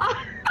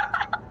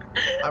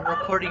 I'm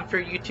recording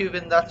for YouTube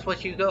and that's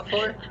what you go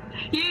for?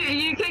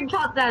 You can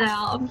cut that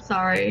out. I'm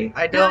sorry.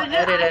 I don't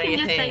edit I can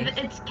just say anything.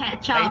 that it's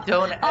ketchup. I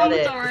don't I'm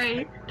edit.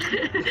 sorry.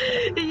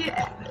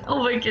 Yeah.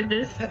 Oh my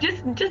goodness.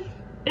 Just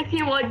if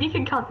you want, you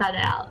can cut that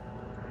out.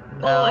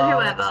 No,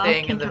 whoever it's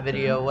staying can in the cut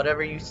video. them.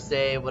 Whatever you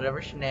say,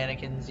 whatever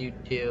shenanigans you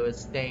do is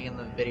staying in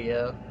the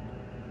video.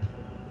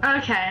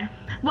 Okay.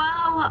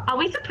 Well, are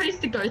we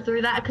supposed to go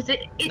through that? Because it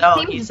No,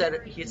 seems he said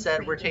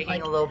very we're taking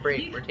like, a little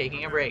break. you- We're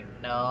taking a break.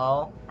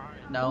 No,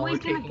 I'm no, we're always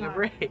gonna taking a go.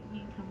 break. You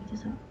tell me to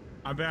stop.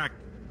 I'm back.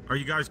 Are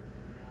you guys?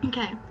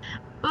 Okay.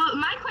 Well,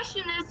 my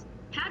question is,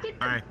 how did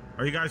All right.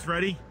 Are you guys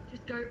ready?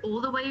 just go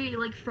all the way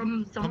like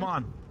from some? Come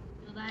on.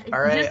 It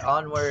All right, just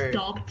onward.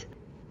 Stopped.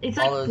 It's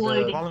Follow like the-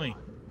 floating. Follow me.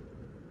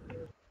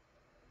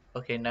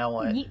 Okay, now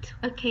what? Yeet.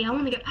 Okay, I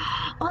want to go.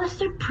 Oh, that's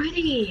so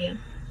pretty.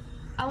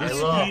 I want Let's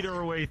to. look. speed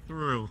our way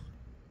through.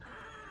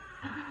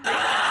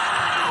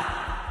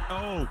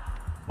 Oh,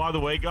 by the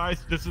way,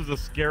 guys, this is the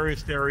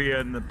scariest area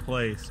in the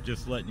place.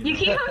 Just letting you You know.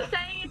 keep on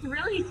saying it's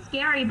really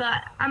scary,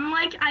 but I'm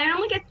like, I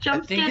only get I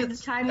jump think scared the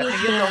it's time I you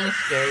think it's only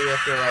scary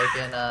if you're like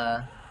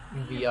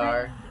in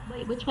VR.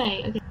 Wait, which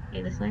way?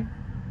 Okay, this way.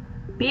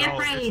 Be No,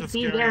 afraid. it's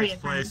the Be very scariest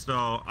afraid. place,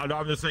 though.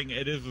 I'm just saying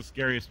it is the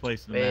scariest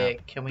place in the map.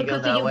 Wait, can we go Because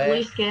of that your way?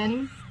 blue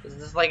skin. Is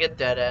this like a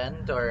dead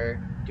end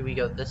or do we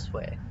go this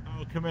way?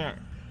 Oh, come here.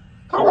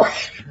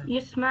 You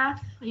Smurf?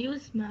 Are you a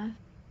Smurf?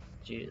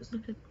 Jeez,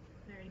 Look at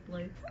very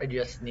blue. I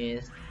just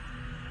sneezed.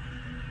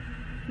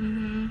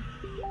 Mm-hmm.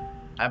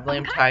 I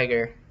blame Okay.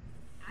 Tiger.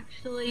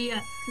 actually,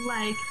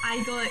 like,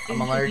 I got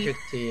I'm allergic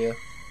to you.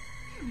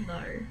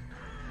 No.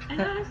 I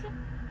got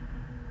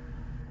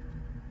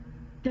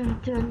dun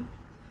dun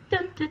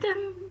dun dun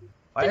dun.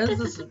 Why does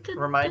this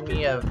remind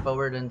me of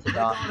Forward into Click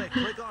Dawn? on it.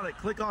 Click on it.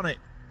 Click on it.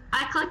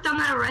 I clicked on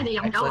that already.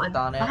 I'm I going. clicked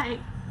on it. Bye.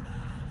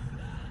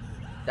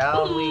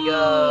 Down we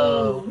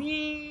go.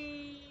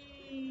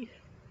 Whee!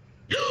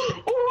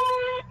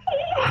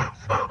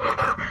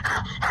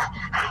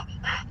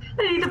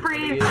 I need to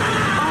breathe.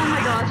 Oh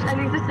my gosh, I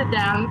need to sit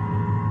down.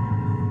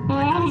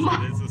 Oh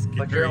my. It is a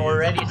But you're scary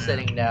already isn't it?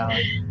 sitting down.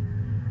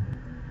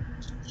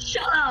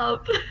 Shut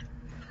up.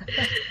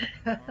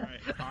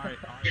 Alright.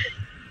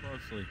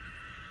 Closely.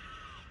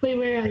 Wait,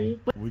 where are you?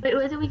 Wait,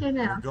 where do we go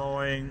now? We're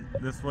going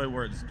this way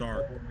where it's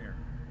dark. Come here.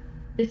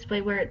 This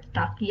way where it's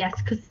dark, yes,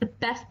 because the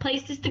best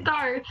places to go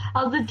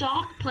are the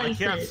dark I places.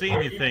 can't see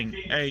anything.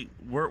 Hey,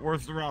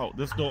 where's the route?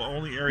 This is the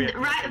only area.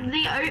 Right,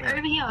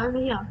 over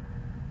here.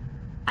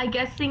 I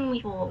guessing we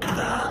fall.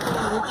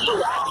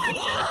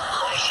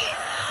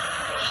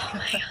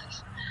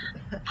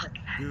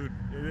 Dude,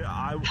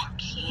 I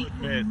will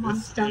admit, this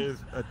Monster. is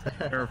a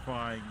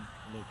terrifying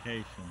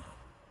location.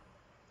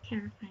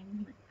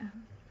 Terrifying.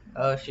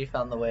 Oh, she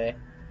found the way.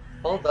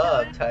 Hold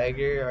up,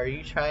 Tiger. Are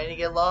you trying to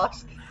get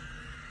lost?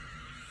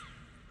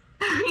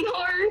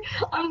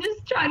 No, I'm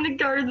just trying to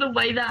go the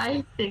way that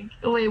I think.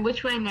 Oh, wait,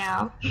 which way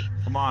now?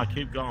 Come on,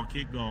 keep going.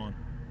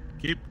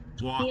 Keep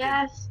walking.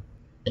 Yes.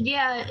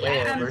 Yeah.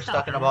 Wait, I'm we're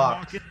stuck in a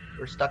box.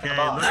 We're stuck in a Okay,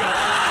 box. look.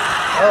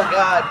 Oh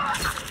god!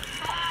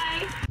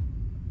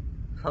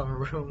 Bye.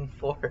 Room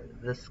 4,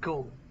 the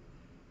school.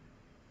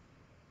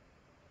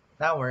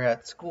 Now we're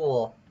at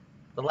school.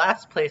 The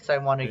last place I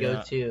want to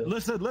go to.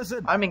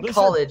 Listen. I'm in listen.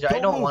 college. I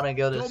don't move. want to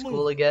go to Don't school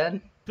move.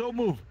 again. Don't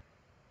move.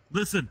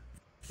 Listen.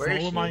 Where is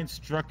Follow she? my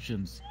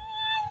instructions.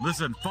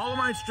 Listen, follow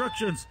my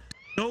instructions.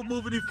 Don't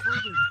move any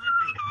further.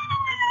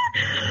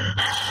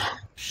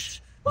 Shh.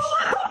 They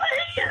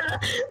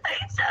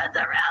turned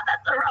around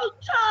at the wrong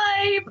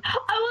time.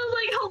 I was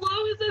like, hello,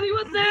 is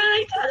anyone there?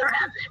 They turned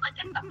around and like,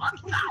 in the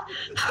monster.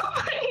 Oh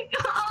my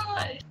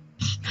god.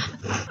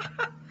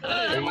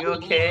 Are you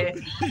okay?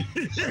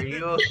 Are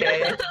you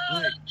okay?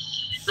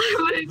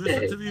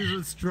 Listen to these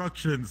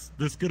instructions.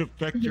 This could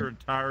affect your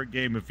entire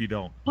game if you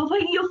don't. Oh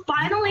wait, you're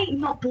finally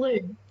not blue.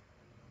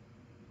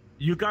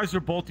 You guys are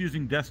both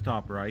using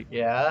desktop, right?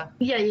 Yeah?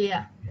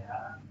 Yeah.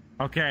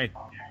 Okay.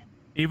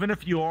 Even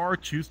if you are,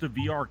 choose the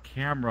VR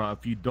camera.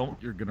 If you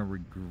don't, you're gonna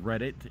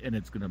regret it, and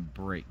it's gonna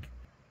break.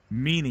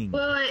 Meaning...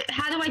 Wait,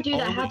 how do I do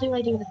that? How do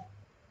I do that?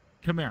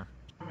 Come here.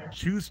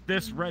 Choose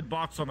this red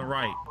box on the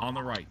right.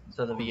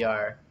 So the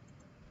VR.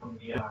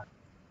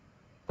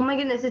 Oh my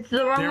goodness, it's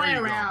the wrong There way you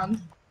go.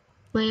 around.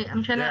 Wait,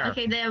 I'm trying There. to...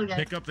 Okay, there we go.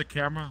 Pick up the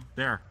camera.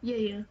 There.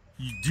 Yeah.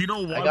 Do you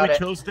know why got we it.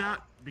 chose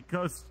that?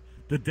 Because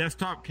the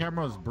desktop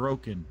camera is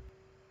broken.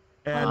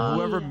 And Oh,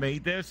 whoever yeah.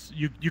 made this,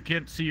 you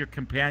can't see your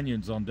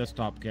companions on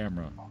desktop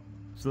camera.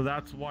 So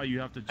that's why you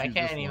have to choose I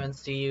can't this even one.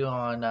 see you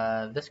on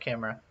this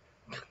camera.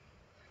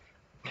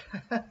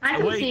 I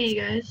can wait. see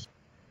you guys.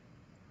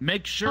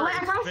 Make sure Oh wait, I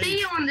it's can't see faced-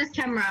 you on this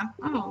camera.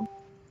 Oh.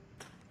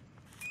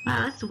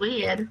 Wow, that's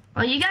weird.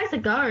 Oh, you guys are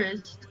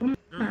ghosts.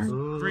 There's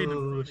a screen in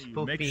Ooh, front of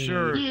you. Make spooky.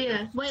 sure...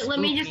 Yeah. Wait, let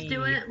me just do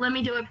Spooky. it. Let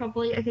me do it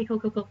properly. Okay,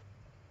 cool.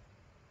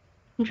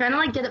 I'm trying to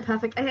like get it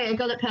perfect. Okay, I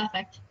got it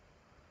perfect.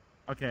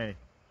 Okay.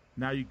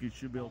 Now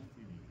should be able to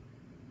see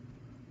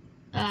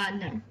me.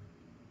 No.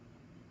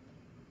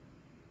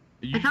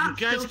 You, I can't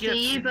you guys still can't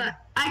see you, but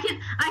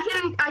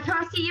I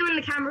can't see you in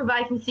the camera, but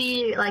I can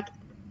see you like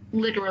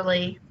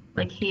literally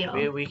like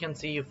here. We can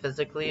see you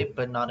physically,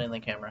 but not in the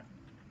camera.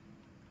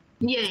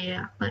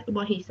 Yeah, like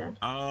what he said.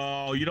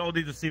 Oh, you don't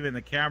need to see me in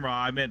the camera.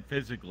 I meant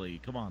physically.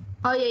 Come on.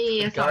 Oh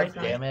yeah. Sorry. God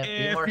damn it, be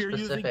If more you're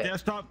using specific.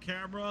 desktop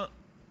camera,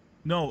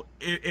 no.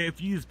 If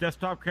you use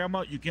desktop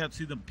camera, you can't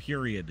see them.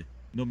 Period.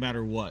 No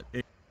matter what,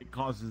 it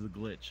causes a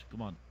glitch.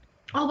 Come on.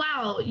 Oh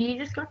wow, you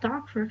just got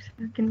dark for a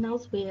second. That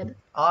was weird.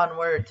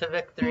 Onward to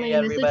victory,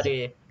 Oh my goodness,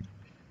 everybody!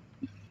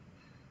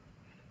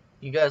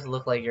 You guys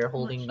look like you're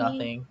holding Lucky.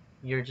 nothing.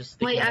 You're just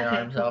sticking Wait, your okay,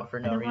 arms cool. out for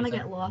I no don't want to reason.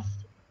 get lost.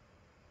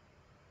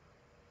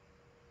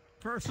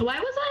 First, Why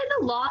was I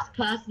the last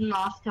person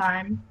last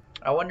time?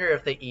 I wonder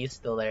if the E's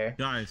still there.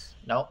 guys,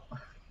 Nope.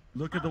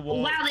 look at the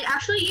wall. Wow, they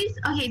actually used.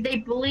 Okay, they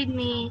bullied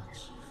me.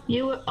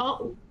 You were.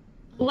 Oh,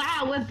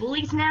 wow, we're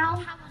bullies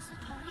now.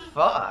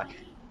 Fuck.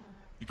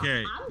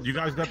 Okay, you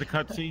guys got the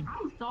cutscene?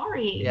 I'm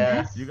sorry. Yeah.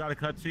 Yes. You got a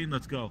cutscene?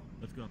 Let's go.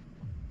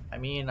 I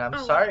mean, I'm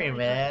Oh, sorry, wait,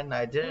 man.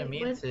 I didn't Wait,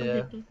 mean where's the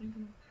to. big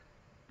thing?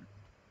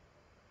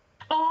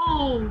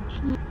 Oh.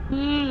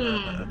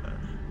 Hmm.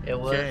 It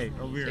was Okay,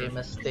 over here. a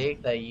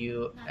mistake that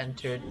you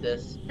entered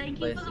this Thank you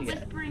place for the again.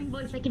 whispering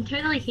voice. I can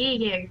totally hear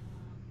you.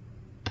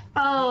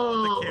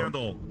 Oh. The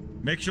candle.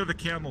 Make sure the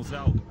candle's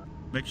out.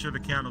 Make sure the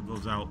candle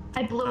goes out.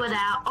 I blew it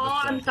out. Oh,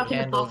 That's I'm right. stuck in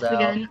the Candles box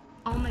out. again.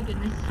 Oh my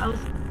goodness, I was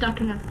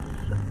stuck in a.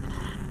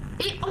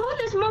 Oh,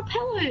 there's more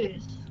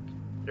pillows.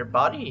 They're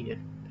body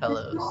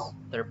pillows.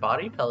 They're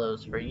body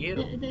pillows for you.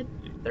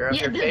 They're of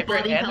Yeah, your they're favorite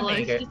body anime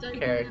pillows, just open them up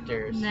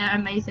characters. and they're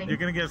amazing. You're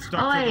gonna get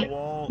stuck Oh, to the wait.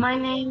 wall. My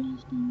name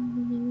is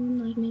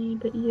like me.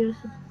 but you're.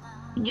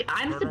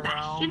 I'm Turn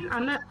Sebastian. around.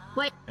 I'm a.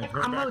 Wait, And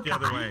turn I'm a back the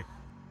other guy. way.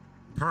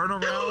 Turn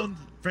around,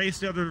 face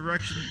the other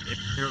direction.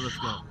 Here, let's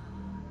go.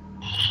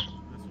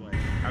 This way.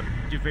 How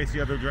did you face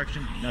the other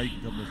direction? Now you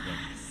can come this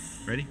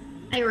way. Ready?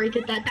 I already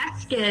did that. That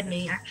scared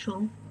me,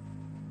 actually.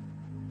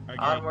 Okay.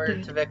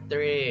 Onward to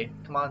victory.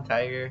 Come on,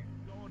 Tiger.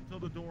 Go until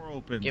the door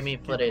opens. Give me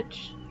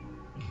footage.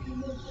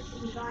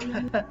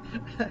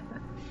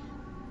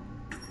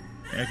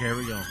 Okay, here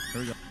we go.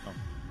 Here we go. Oh.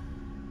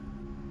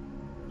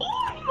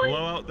 Oh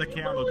Blow out the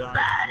candle, guys.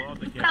 Blow out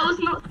the that candle. was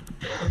not.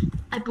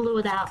 I blew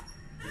it out.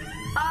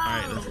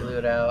 Alright, let's Blew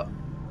it out.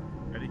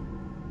 Ready?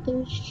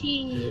 Oh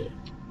shit.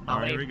 How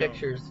Alright, here many we go.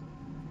 pictures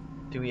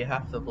do we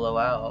have to blow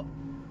out?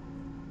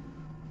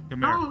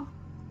 Come here.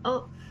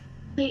 Oh,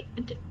 wait.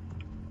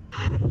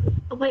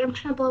 Oh, wait, I'm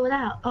trying to blow it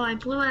out. Oh, I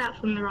blew it out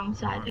from the wrong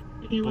side. Okay,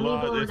 let me Blow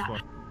out blow this it out.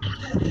 one.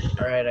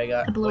 Alright, I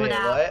got. I blew it Wait,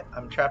 out. what?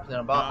 I'm trapped in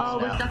a box Oh,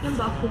 we're now. stuck in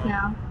boxes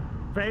now.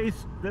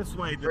 Face this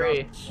way. the Three.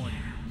 other one.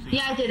 See?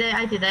 Yeah, I did it.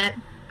 I did it.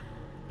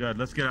 Good,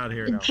 let's get out of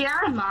here now.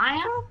 Jeremiah?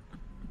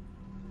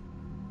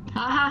 Ha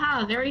ha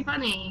ha, very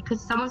funny.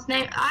 Because someone's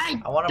name. I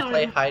want to don't-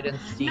 play hide and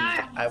seek. No.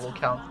 I will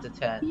count to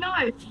 10. No!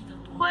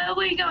 Where are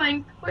we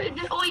going? Where is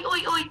it? Oi, oi,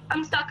 oi!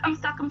 I'm stuck, I'm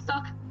stuck, I'm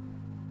stuck.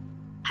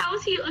 How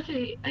is he?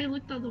 Okay, I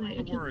looked the other way.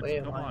 The Okay. words,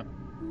 Wait, come what?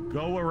 on.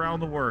 Go around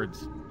the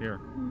words. Here.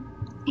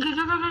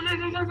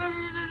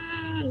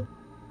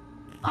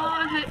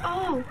 Oh, okay.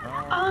 Oh!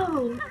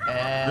 Oh!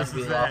 And This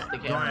we is lost it. the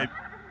Go camera. ahead.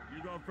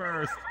 You go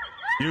first.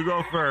 You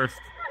go first.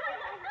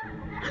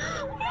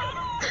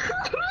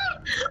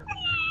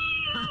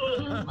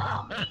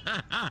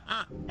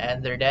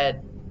 And they're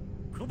dead.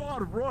 Come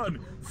on, run!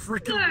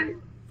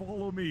 Freaking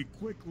follow me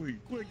quickly,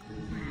 quickly.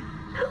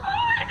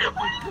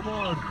 Come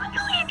on.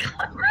 I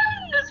can't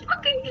run this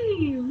fucking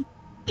game!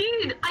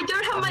 Dude, I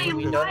don't have my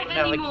We don't light even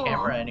have anymore. a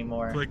camera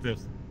anymore. Click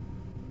this.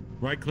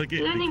 Right click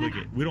it, We don't and even-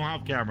 click it. We don't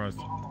have cameras.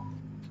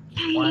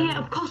 Yeah,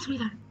 of course we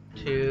don't.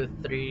 2,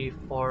 3,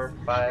 4,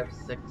 5,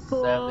 6,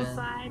 4, 7,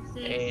 5, 6,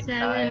 8,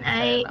 7, 9,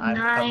 8, 10. I'm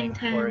 9, coming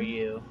 10. for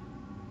you.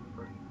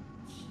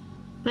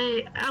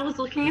 Wait, I was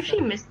looking if she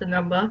missed the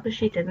number, but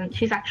she didn't.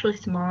 She's actually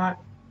smart.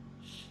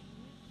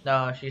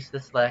 No, she's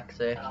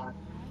dyslexic.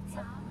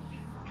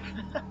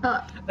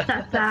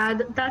 That's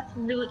sad. That's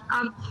really,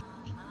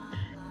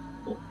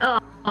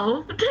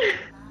 oh.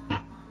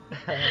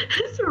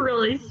 It's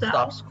really sad.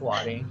 Stop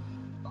squatting.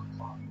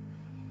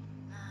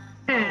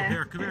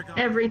 Here, come here, guys.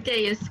 Every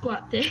day is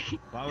squat day.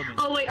 Follow me.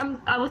 Oh wait,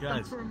 I was stuck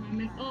Guys. for a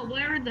moment. Oh,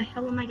 where the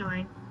hell am I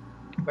going?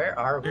 Where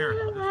are we?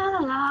 Here. La, la,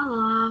 la,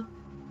 la.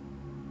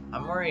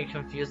 I'm already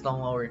confused on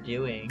what we're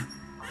doing.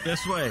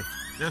 This way.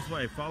 This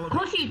way. Follow Of me.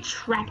 course you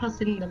trap us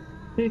in the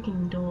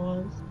freaking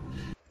doors.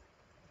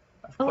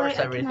 Of Oh, course, wait,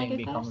 can I everything go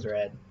becomes first?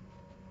 red.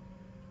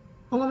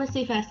 I want to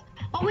see first.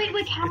 Oh wait,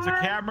 camera. It's a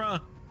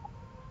camera.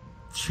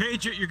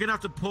 Change it. You're gonna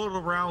have to pull it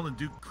around and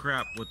do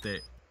crap with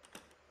it.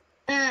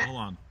 Hold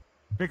on.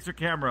 Fix your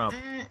camera up.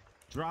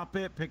 Drop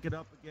it. Pick it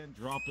up again.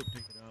 Drop it.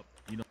 Pick it up.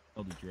 You know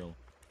the drill.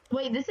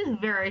 Wait, this is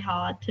very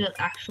hard to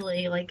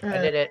actually like. I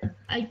did it.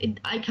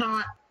 I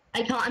can't.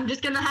 I'm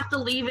just gonna have to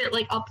leave it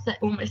like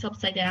almost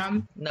upside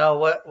down. No,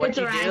 what It's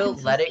you alright, do?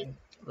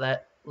 it's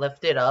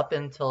Lift it up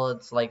until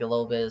it's like a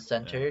little bit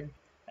centered,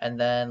 and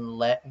then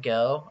let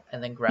go,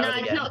 and then grab No, it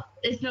it's again. not.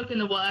 It's not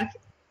gonna work.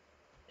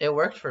 It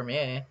worked for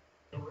me.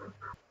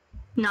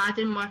 No, it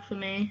didn't work for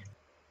me.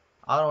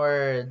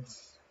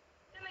 Onwards.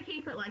 I'm gonna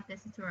keep it like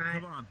this. It's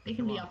alright. Come on. It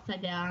can come be on.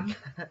 upside down.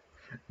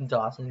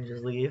 Dawson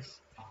just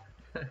leaves.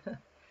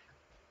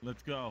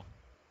 Let's go.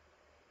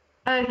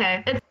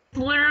 Okay, it's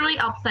literally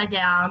upside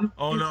down.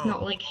 Oh, it's no.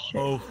 not like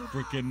straight. Oh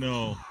freaking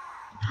no.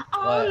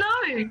 Oh What?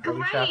 no! Are we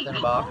trapped Great. in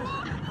a box?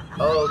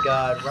 Oh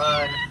god,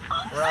 run,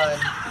 run,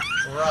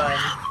 run,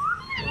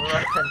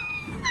 run.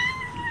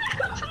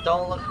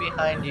 Don't look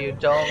behind you,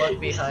 don't look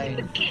behind.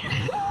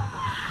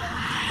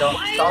 Don't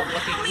Why stop is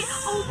looking. it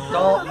so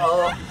Don't,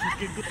 oh,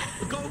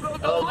 Go, go,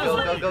 go. oh,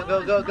 go, go,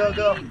 go, go, go, go,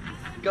 go.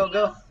 Go,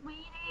 go.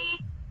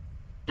 Sweetie.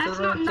 To That's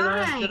the room, not to the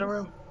nice. room, to the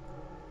room.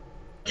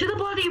 To the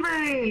bloody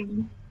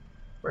room.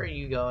 Where are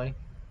you going?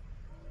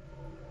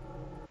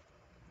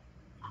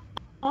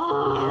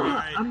 Oh,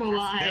 Alright. I'm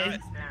alive.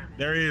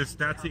 There he is.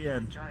 That's the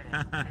end.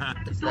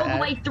 It's all the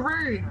way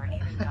through.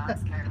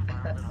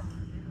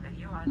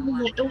 Oh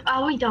my,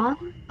 are we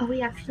done? Are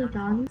we actually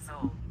done?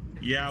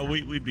 Yeah,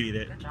 we beat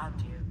it.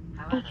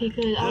 Okay,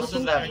 good. I This was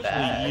isn't that thinking-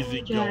 bad.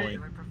 Easy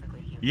going.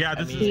 Yeah,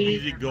 this is mean-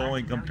 easy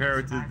going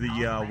compared to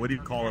the what do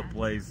you call it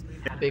place?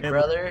 Big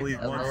Brother? Emily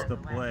wants to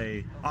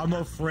play. I'm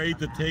afraid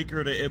to take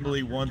her to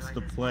Emily wants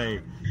to play.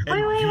 And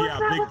Wait, what's yeah,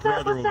 that? Big What's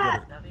that? Brother What's will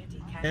that?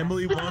 get her.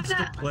 Emily What's wants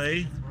that? to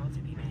play.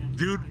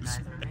 Dude,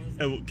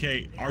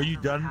 okay, are you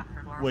done?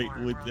 Wait,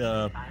 with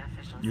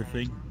your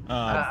thing?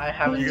 I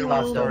haven't you're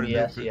gonna stopped start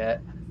OBS it.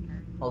 yet.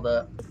 Hold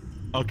up.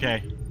 Okay.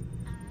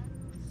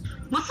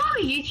 What sort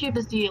of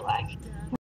YouTubers do you like?